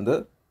value வந்து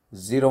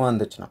 0வாக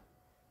இருந்துச்சுன்னா,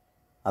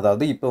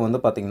 அதாவது இப்போ வந்து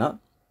பார்த்திங்கன்னா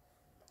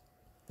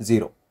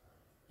 0.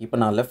 இப்போ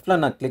நான்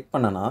லெஃப்டில் நான் கிளிக்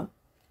பண்ணேன்னா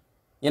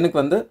எனக்கு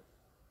வந்து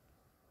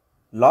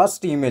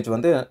லாஸ்ட் இமேஜ்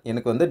வந்து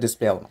எனக்கு வந்து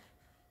டிஸ்பிளே ஆகணும்.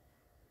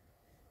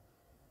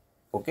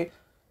 ஓகே,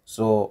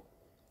 ஸோ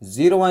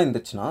 0வாக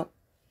இருந்துச்சுன்னா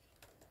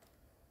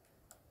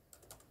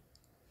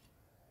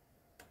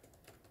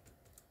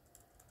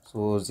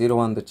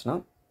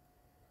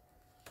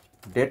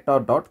டேட்டா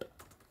டாட்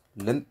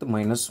லென்த்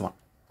 -1.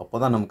 அப்போ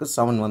தான் நமக்கு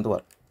 7 வந்து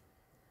வரும்.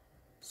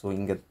 ஸோ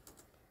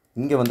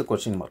இங்கே வந்து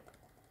கொஷின் மார்க்.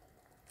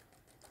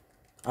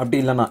 அப்படி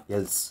இல்லைனா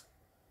எல்ஸ்.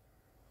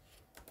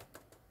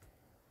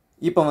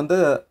 இப்போ வந்து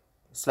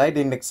ஸ்லைட்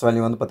இண்டெக்ஸ்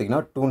வேல்யூ வந்து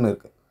பார்த்திங்கன்னா 2ன்னு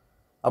இருக்குது.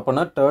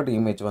 அப்போனா தேர்ட்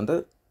இமேஜ் வந்து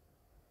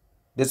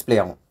டிஸ்பிளே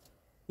ஆகும்.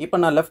 இப்போ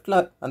நான்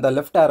அந்த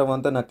லெஃப்ட் ஆரோ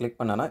வந்து நான் கிளிக்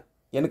பண்ணேன்னா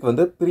எனக்கு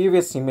வந்து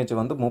ப்ரீவியஸ் இமேஜ்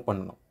வந்து மூவ்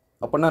பண்ணணும்.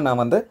 அப்போனா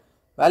நான் வந்து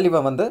வேல்யூவை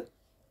வந்து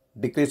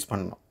டிக்ரீஸ்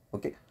பண்ணணும்.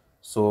 Okay,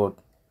 so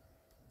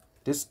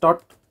this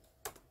dot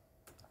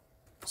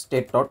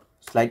state dot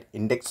slide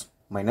index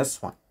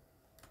 -1.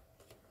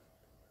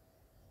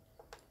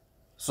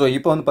 So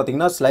இப்போ வந்து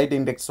பார்த்திங்கன்னா ஸ்லைட்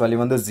இண்டெக்ஸ் வேல்யூ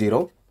வந்து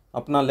 0.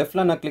 அப்போ நான்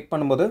லெஃப்டில் நான் கிளிக்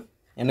பண்ணும்போது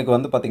எனக்கு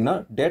வந்து பார்த்திங்கன்னா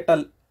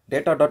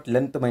டேட்டா டாட்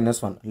லென்த்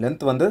 -1,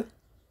 லென்த் வந்து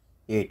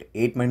 8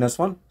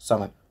 -1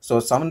 7. ஸோ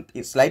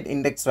 7 ஸ்லைட்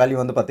இண்டெக்ஸ் வேல்யூ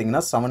வந்து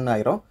பார்த்திங்கன்னா 7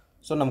 ஆயிரும்.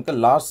 ஸோ நமக்கு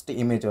லாஸ்ட்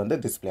இமேஜ் வந்து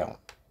டிஸ்பிளே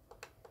ஆகும்.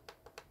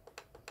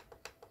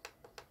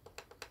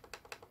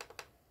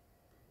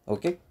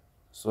 ஓகே,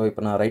 ஸோ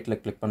இப்போ நான்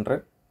ரைட்டில் கிளிக்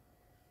பண்ணுறேன்.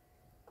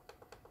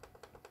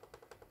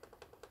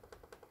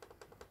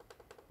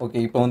 ஓகே,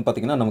 இப்போ வந்து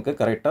பார்த்திங்கன்னா நமக்கு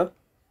கரெக்டாக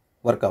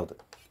ஒர்க் ஆகுது.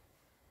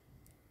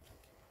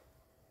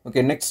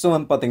 ஓகே, நெக்ஸ்ட்டு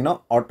வந்து பார்த்திங்கன்னா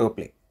ஆட்டோ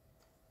ப்ளே.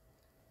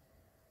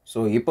 ஸோ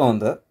இப்போ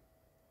வந்து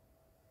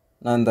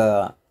நான் இந்த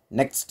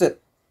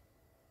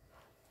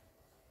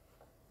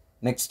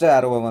நெக்ஸ்ட்டு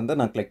ஆரோவை வந்து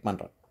நான் கிளிக்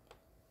பண்ணுறேன்.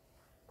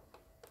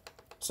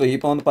 ஸோ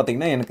இப்போ வந்து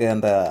பார்த்திங்கன்னா எனக்கு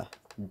அந்த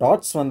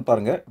டாட்ஸ் வந்து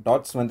பாருங்கள்,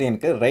 டாட்ஸ் வந்து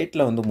எனக்கு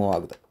ரைட்டில் வந்து மூவ்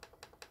ஆகுது.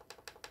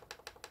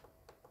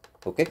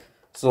 ஓகே,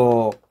 ஸோ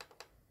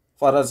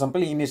ஃபார்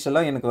எக்ஸாம்பிள்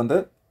இனிஷியலாக எனக்கு வந்து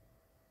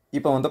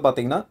இப்போ வந்து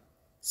பார்த்திங்கன்னா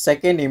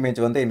செகண்ட் இமேஜ்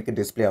வந்து எனக்கு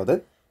டிஸ்பிளே ஆகுது.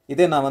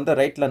 இதே நான் வந்து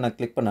ரைட்டில் நான்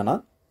கிளிக் பண்ணேன்னா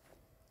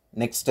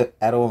நெக்ஸ்ட்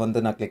arrow வந்து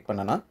நான் கிளிக்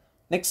பண்ணேன்னா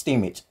next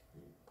image.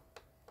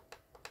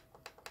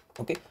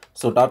 Okay,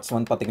 so dots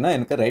வந்து பார்த்திங்கன்னா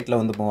எனக்கு ரைட்டில்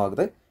வந்து மூவ்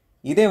ஆகுது.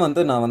 இதே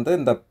வந்து நான் வந்து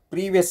இந்த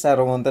ப்ரீவியஸ்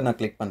arrow வந்து நான்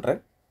கிளிக் பண்ணுறேன்,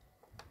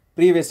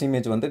 ப்ரீவியஸ்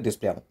இமேஜ் வந்து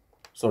டிஸ்பிளே ஆகும்.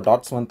 ஸோ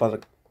டாட்ஸ் வந்து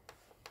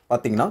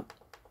பார்த்திங்கன்னா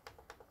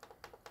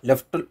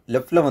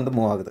லெஃப்ட்டில் வந்து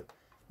மூவ் ஆகுது.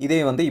 இதே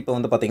வந்து இப்போ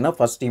வந்து பார்த்திங்கன்னா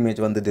ஃபஸ்ட் இமேஜ்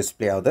வந்து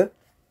டிஸ்பிளே ஆகுது.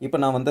 இப்போ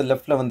நான் வந்து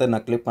லெஃப்ட்டில் வந்து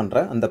நான் கிளிக்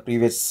பண்ணுறேன், அந்த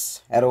ப்ரீவியஸ்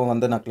arrow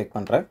வந்து நான் கிளிக்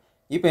பண்ணுறேன்.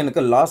 இப்போ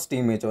எனக்கு லாஸ்ட்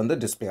இமேஜ் வந்து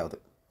டிஸ்பிளே ஆகுது.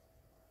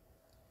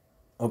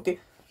 ஓகே,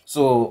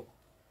 ஸோ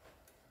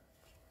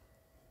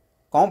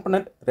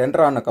காம்பனண்ட்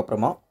ரெண்டர்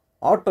ஆனதுக்கப்புறமா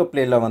ஆட்டோ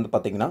பிளேயில் வந்து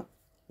பார்த்திங்கன்னா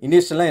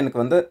இனிஷியலாக எனக்கு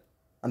வந்து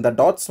அந்த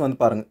டாட்ஸ் வந்து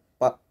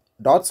பாருங்கள்,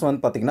 டாட்ஸ்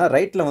வந்து பார்த்திங்கன்னா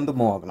ரைட்டில் வந்து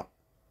மூவ் ஆகணும்.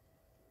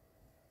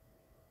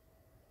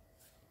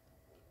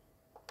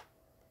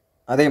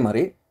 அதே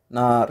மாதிரி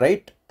நான்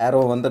ரைட்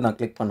arrow வந்து நான்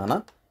கிளிக் பண்ணேன்னா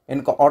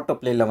எனக்கு ஆட்டோ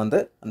பிளேயில் வந்து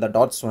அந்த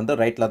டாட்ஸ் வந்து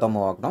ரைட்டில் தான்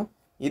மூவ் ஆகணும்.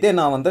 இதே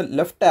நான் வந்து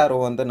லெஃப்ட் arrow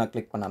வந்து நான்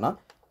கிளிக் பண்ணேன்னா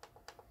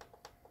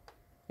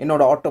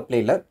என்னோடய ஆட்டோ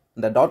பிளேயில்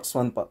இந்த டாட்ஸ்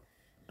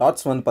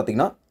வந்து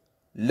பார்த்திங்கன்னா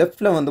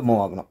லெஃப்டில் வந்து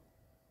மூவ் ஆகணும்.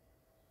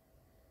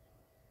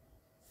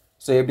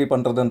 ஸோ எப்படி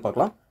பண்ணுறதுன்னு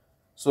பார்க்கலாம்.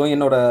 ஸோ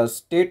என்னோடய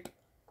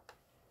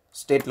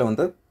ஸ்டேட்டில்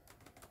வந்து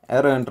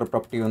arrow என்ற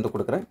ப்ராப்பர்ட்டி வந்து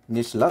கொடுக்குறேன்,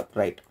 இனிஷியலாக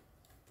ரைட்.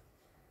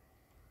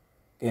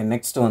 ஓகே,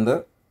 நெக்ஸ்ட் வந்து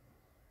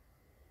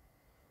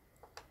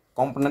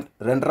காம்பனண்ட்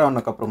ரெண்டர்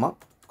ஆனதுக்கப்புறமா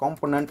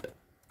காம்பனண்ட்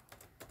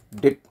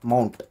டிட்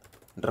மவுண்ட்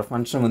என்ற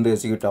ஃபங்க்ஷன் வந்து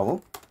எக்ஸிக்யூட் ஆகும்.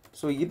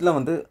 ஸோ இதில்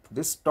வந்து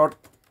this dot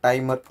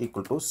timer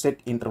equal to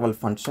set interval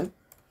function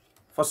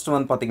first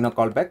வந்து பார்த்திங்கன்னா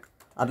கால் பேக்,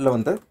 அதில்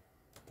வந்து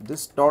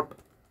திஸ் டாட்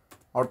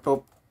ஆட்டோ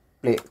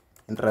ப்ளே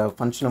என்ற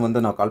ஃபங்க்ஷனை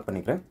வந்து நான் கால்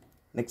பண்ணிக்கிறேன்.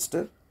 நெக்ஸ்ட்டு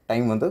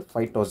டைம் வந்து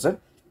 5000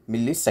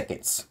 மில்லி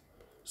செகண்ட்ஸ்.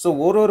 ஸோ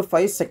ஒரு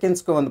 5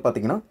 செகண்ட்ஸ்க்கு வந்து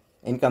பார்த்திங்கன்னா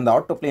எனக்கு அந்த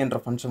ஆட்டோ ப்ளே என்ற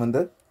ஃபங்க்ஷன்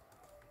வந்து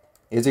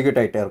எக்ஸிக்யூட்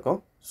ஆகிட்டே இருக்கும்.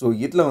 ஸோ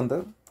இதில் வந்து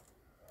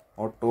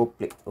ஆட்டோ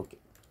ப்ளே. ஓகே,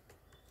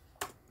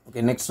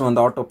 நெக்ஸ்ட்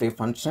வந்து ஆட்டோ ப்ளே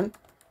ஃபங்க்ஷன்.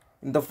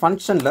 இந்த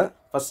ஃபங்க்ஷனில்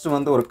ஃபஸ்ட்டு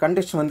வந்து ஒரு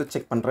கண்டிஷன் வந்து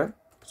செக் பண்ணுறேன்.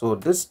 So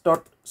this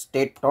dot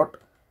state dot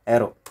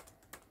arrow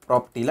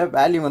ப்ராப்பர்ட்டியில்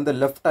value வந்து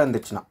லெஃப்டாக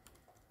இருந்துச்சுன்னா,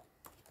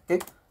 ஓகே,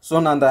 ஸோ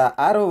நான் அந்த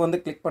arrow வந்து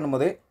கிளிக்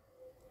பண்ணும்போதே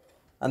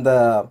அந்த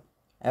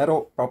arrow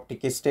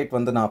ப்ராப்பர்ட்டிக்கு ஸ்டேட்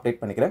வந்து நான்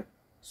அப்டேட் பண்ணிக்கிறேன்.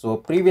 ஸோ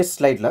ப்ரீவியஸ்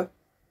ஸ்லைடில்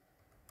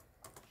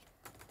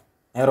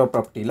arrow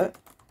ப்ராப்பர்ட்டியில்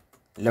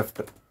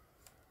லெஃப்ட்,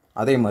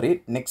 அதே மாதிரி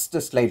நெக்ஸ்ட்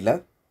ஸ்லைடில்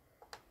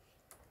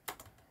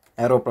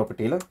arrow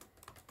ப்ராப்பர்ட்டியில்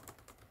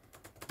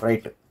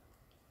ரைட்டு.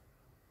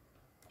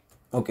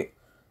 ஓகே,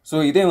 ஸோ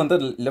இதே வந்து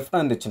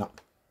லெஃப்டாக இருந்துச்சுன்னா,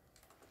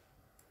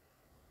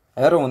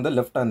 arrow வந்து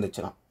லெஃப்டாக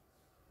இருந்துச்சுன்னா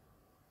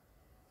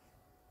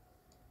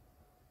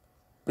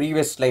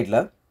ப்ரீவியஸ் ஸ்லைடில்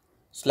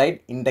ஸ்லைட்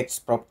இண்டெக்ஸ்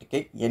ப்ராப்பர்ட்டிக்கு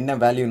என்ன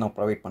வேல்யூ நான்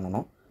ப்ரொவைட்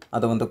பண்ணணும்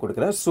அதை வந்து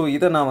கொடுக்குறேன். ஸோ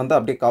இதை நான் வந்து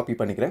அப்படியே காப்பி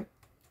பண்ணிக்கிறேன்.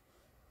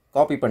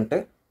 காப்பி பண்ணிட்டு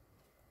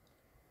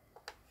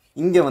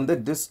இங்கே வந்து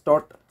திஸ்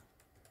டாட்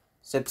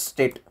செட்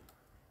ஸ்டேட்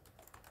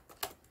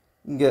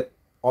இங்கே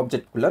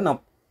ஆப்ஜெக்ட்குள்ளே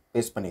நான்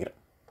பேஸ்ட் பண்ணிக்கிறேன்.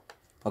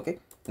 ஓகே,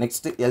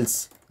 நெக்ஸ்ட்டு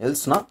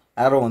எல்ஸ்னால்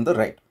arrow வந்து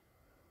ரைட்.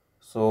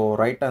 ஸோ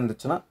ரைட்டாக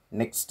இருந்துச்சுன்னா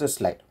நெக்ஸ்ட்டு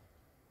ஸ்லைட்.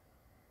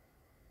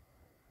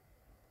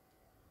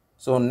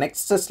 ஸோ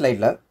நெக்ஸ்ட்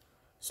ஸ்லைடில்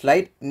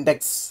ஸ்லைட்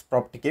இண்டெக்ஸ்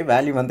ப்ராப்பர்ட்டிக்கு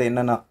வேல்யூ வந்து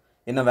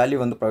என்ன வேல்யூ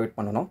வந்து ப்ரொவைட்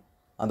பண்ணணும்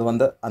அது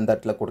வந்து அந்த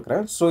இடத்துல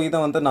கொடுக்குறேன். ஸோ இதை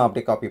வந்து நான்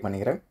அப்படியே காப்பி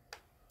பண்ணிக்கிறேன்.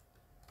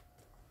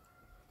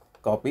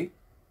 காப்பி,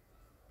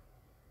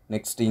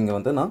 நெக்ஸ்ட் இங்கே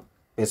வந்து நான்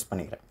பேஸ்ட்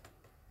பண்ணிக்கிறேன்.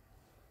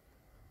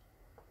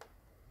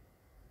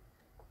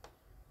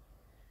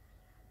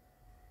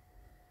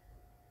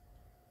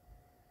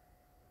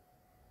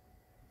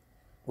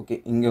 ஓகே,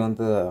 இங்கே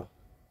வந்து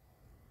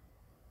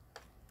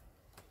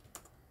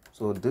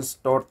so this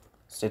dot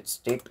set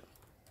state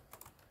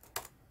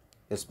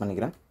paste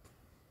பண்ணிக்கிறேன்.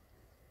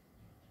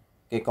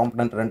 ஓகே,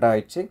 காம்பனண்ட் ரெண்டாக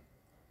ஆயிடுச்சு.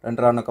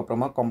 ரெண்டர்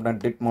ஆனதுக்கப்புறமா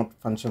காம்பனண்ட் டிட் மவுண்ட்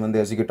ஃபங்க்ஷன்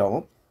வந்து எக்ஸிக்யூட்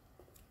ஆகும்.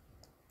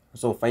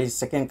 ஸோ 5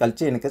 செகண்ட்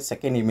கழிச்சு எனக்கு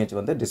செகண்ட் இமேஜ்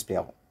வந்து டிஸ்பிளே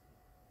ஆகும்.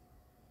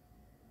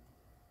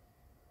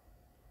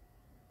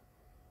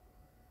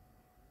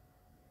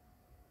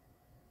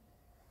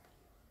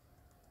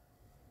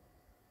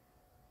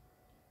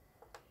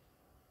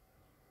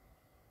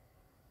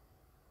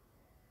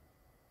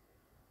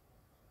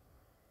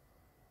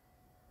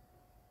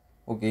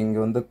 ஓகே, இங்கே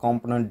வந்து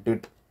காம்பனண்ட்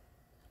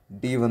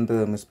டி வந்து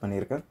மிஸ்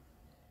பண்ணியிருக்கேன்.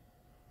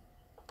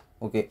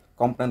 Okay,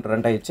 component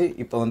ரெண்டாயிடுச்சு.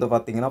 இப்போ வந்து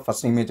பார்த்தீங்கன்னா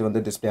ஃபஸ்ட் இமேஜ்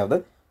வந்து டிஸ்பிளே ஆகுது.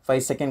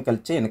 5 செகண்ட்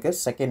கழிச்சு எனக்கு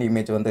செகண்ட்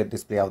இமேஜ் வந்து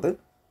டிஸ்பிளே ஆகுது.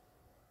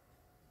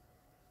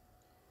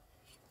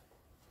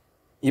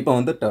 இப்போ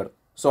வந்து தேர்ட்.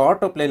 ஸோ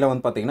ஆட்டோ பிளேயில்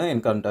வந்து பார்த்தீங்கன்னா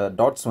எனக்கு அந்த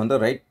டாட்ஸ் வந்து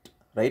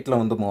ரைட்டில்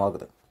வந்து மூவ்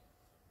ஆகுது.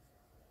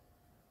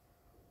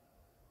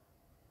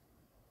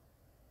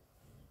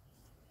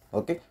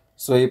 ஓகே,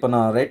 ஸோ இப்போ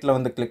நான் ரைட்டில்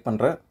வந்து கிளிக்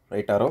பண்ணுறேன்,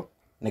 ரைட் arrow,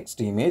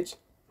 நெக்ஸ்ட் இமேஜ்.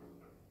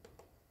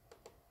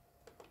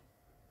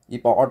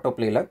 இப்போ ஆட்டோ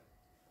பிளேயில்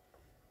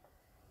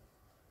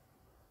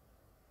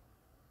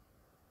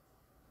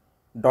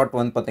டாட்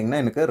வந்து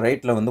பார்த்திங்கன்னா எனக்கு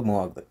ரைட்டில் வந்து மூவ்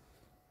ஆகுது.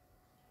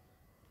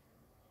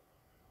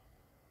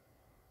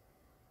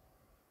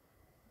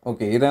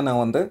 ஓகே, இதை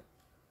நான் வந்து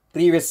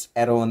ப்ரீவியஸ்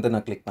arrow வந்து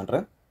நான் கிளிக்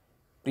பண்ணுறேன்,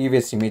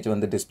 ப்ரீவியஸ் இமேஜ்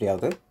வந்து டிஸ்பிளே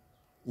ஆகுது.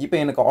 இப்போ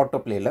எனக்கு ஆட்டோ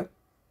பிளேயில்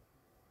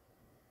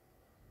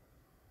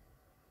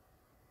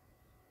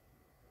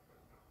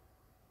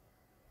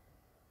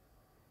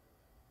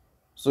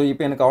ஸோ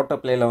இப்போ எனக்கு ஆட்டோ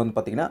பிளேயில் வந்து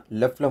பார்த்திங்கன்னா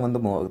லெஃப்ட்டில் வந்து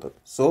மூவ் ஆகுது.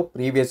 ஸோ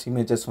ப்ரீவியஸ்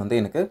இமேஜஸ் வந்து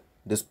எனக்கு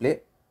டிஸ்பிளே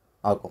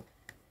ஆகும்.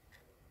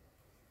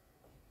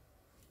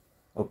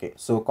 ஓகே,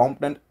 ஸோ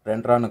காம்பனண்ட்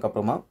ரெண்டர்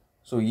ஆனதுக்கப்புறமா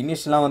ஸோ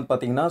இனிஷியலாக வந்து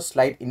பார்த்திங்கன்னா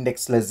ஸ்லைட்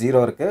இண்டெக்ஸில்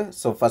 0 இருக்குது.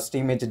 ஸோ ஃபஸ்ட்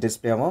இமேஜ்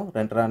டிஸ்பிளே ஆகும்.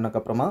 ரெண்டர்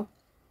ஆனதுக்கப்புறமா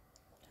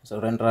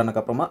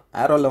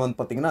ஆரோவில் வந்து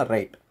பார்த்திங்கன்னா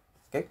ரைட்.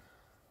 ஓகே,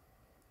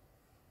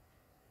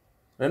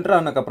 ரெண்டர்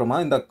ஆனதுக்கப்புறமா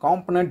இந்த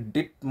காம்பனண்ட்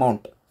டிட்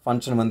மவுண்ட்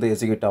ஃபங்க்ஷன் வந்து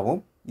எக்ஸிக்யூட்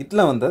ஆகும்.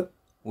 இதில் வந்து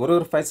ஒரு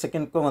 5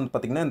 செகண்ட்க்கும் வந்து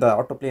பார்த்திங்கன்னா இந்த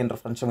ஆட்டோப்ளே என்ற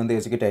ஃபங்க்ஷன் வந்து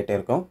எக்ஸிக்யூட் ஆகிட்டே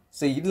இருக்கும்.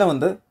 ஸோ இதில்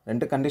வந்து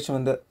 2 கண்டிஷன்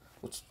வந்து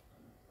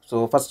ஸோ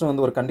ஃபஸ்ட்டு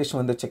வந்து ஒரு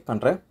கண்டிஷன் வந்து செக்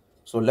பண்ணுறேன்.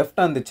 ஸோ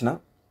லெஃப்டாக இருந்துச்சுன்னா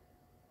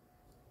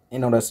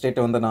என்னோடய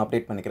ஸ்டேட்டை வந்து நான்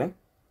அப்டேட் பண்ணிக்கிறேன்.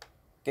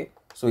 ஓகே,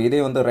 ஸோ இதே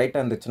வந்து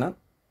ரைட்டாக இருந்துச்சுன்னா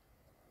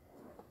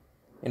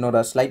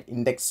என்னோடய ஸ்லைட்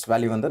இண்டெக்ஸ்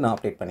வேல்யூ வந்து நான்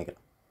அப்டேட்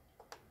பண்ணிக்கிறேன்.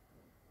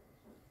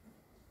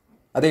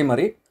 அதே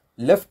மாதிரி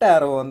லெஃப்ட்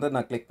ஆரோ வந்து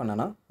நான் கிளிக்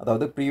பண்ணேன்னா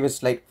அதாவது ப்ரீவியஸ்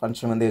ஸ்லைட்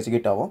ஃபங்க்ஷன் வந்து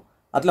எக்ஸிக்யூட் ஆகும்.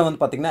 அதில்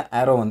வந்து பார்த்திங்கன்னா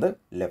ஆரோ வந்து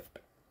லெஃப்ட்.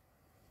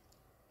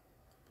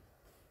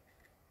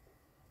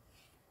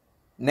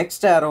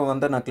 நெக்ஸ்ட் ஆரோ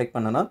வந்து நான் கிளிக்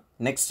பண்ணேன்னா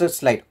நெக்ஸ்ட்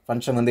ஸ்லைட்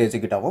ஃபங்க்ஷன் வந்து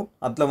எக்ஸிக்யூட் ஆகும்.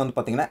 அதில் வந்து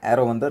பார்த்திங்கன்னா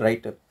ஆரோ வந்து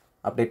ரைட்டு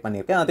அப்டேட்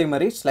பண்ணியிருக்கேன். அதே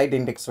மாதிரி ஸ்லைட்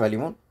இண்டெக்ஸ்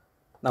வேல்யூவும்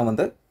நான்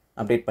வந்து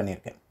அப்டேட்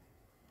பண்ணியிருக்கேன்.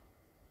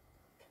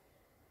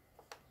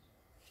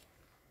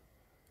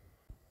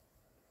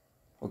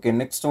 ஓகே,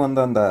 நெக்ஸ்ட்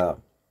வந்து அந்த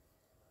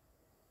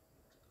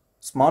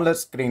ஸ்மாலர்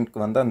ஸ்க்ரீனுக்கு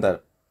வந்து அந்த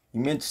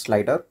இமேஜ்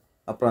ஸ்லைடர்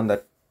அப்புறம் அந்த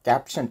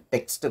கேப்ஷன்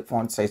டெக்ஸ்ட்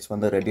ஃபாண்ட் சைஸ்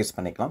வந்து ரெடியூஸ்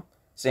பண்ணிக்கலாம்.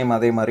 சேம்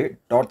அதே மாதிரி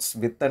டாட்ஸ்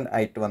வித் அண்ட்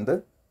ஹைட் வந்து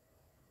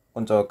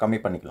கொஞ்சம் கம்மி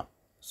பண்ணிக்கலாம்.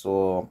 So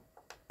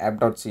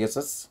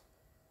app.css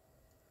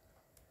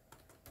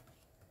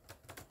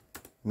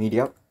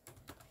media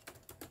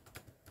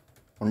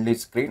only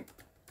screen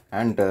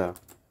and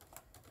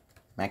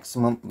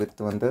maximum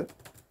with வந்து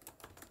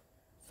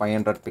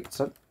 500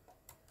 பிக்சல்.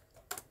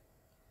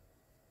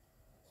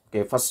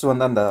 ஓகே, ஃபஸ்ட்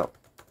வந்து அந்த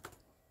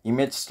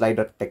image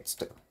slider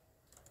text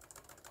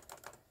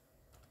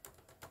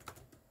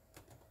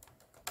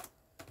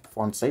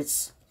font size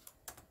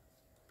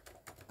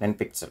 10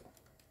 pixel.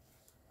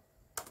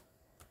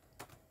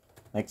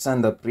 Next on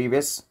the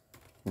previous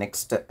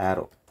next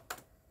arrow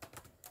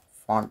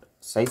font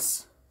size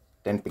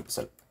 10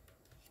 pixel.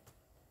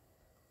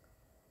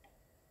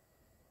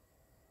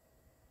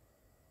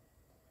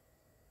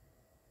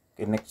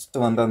 Okay,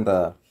 next one on the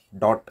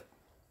dot.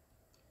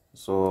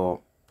 So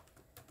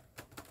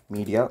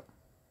media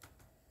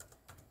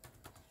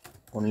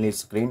only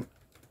screen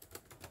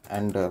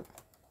and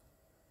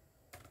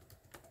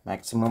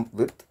maximum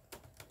width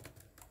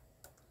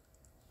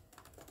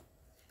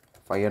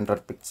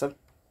 500 pixel.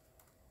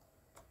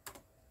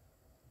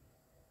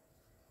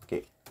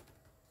 Okay,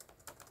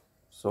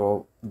 so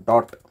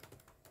dot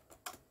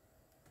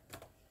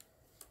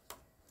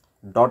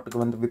க்கு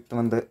வந்து width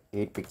வந்து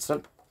 8 pixel.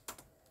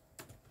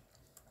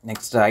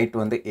 next height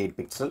வந்து 8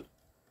 pixel.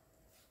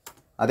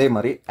 அதே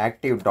மாதிரி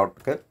active dot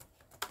க்கு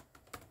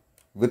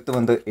width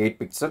வந்து 8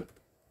 pixel,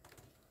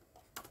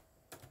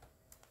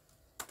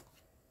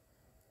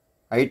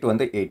 height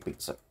வந்து 8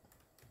 pixel.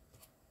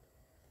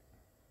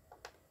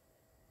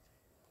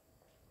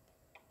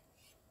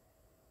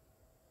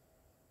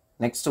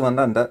 next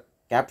வந்து அந்த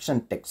caption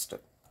text.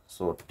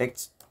 so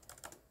text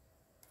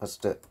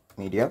first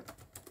media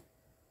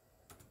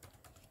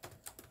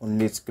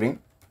only screen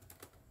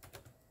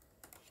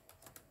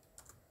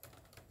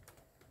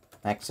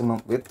maximum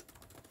width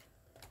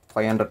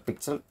 500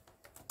 pixel.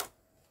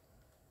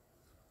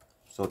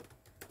 so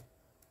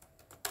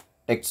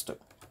text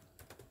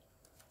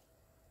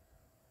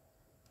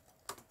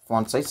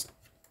font size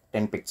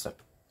 10 pixel.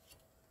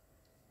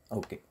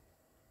 okay,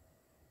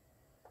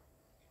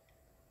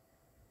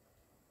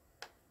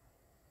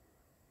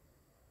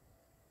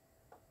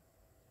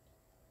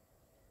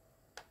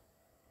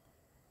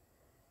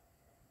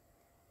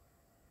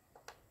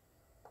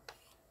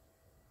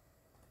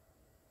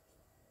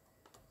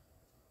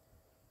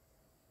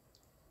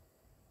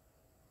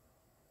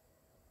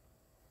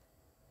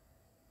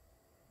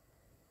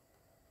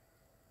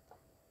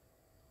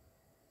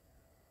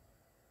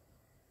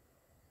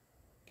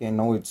 okay,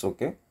 now it's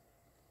okay.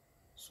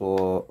 so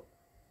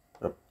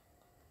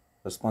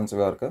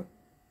responsive இருக்கு.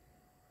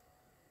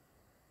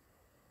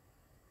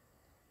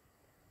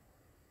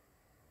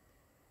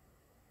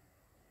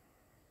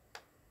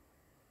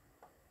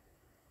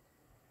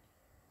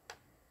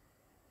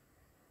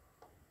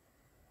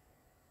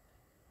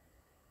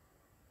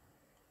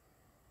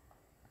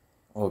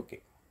 okay,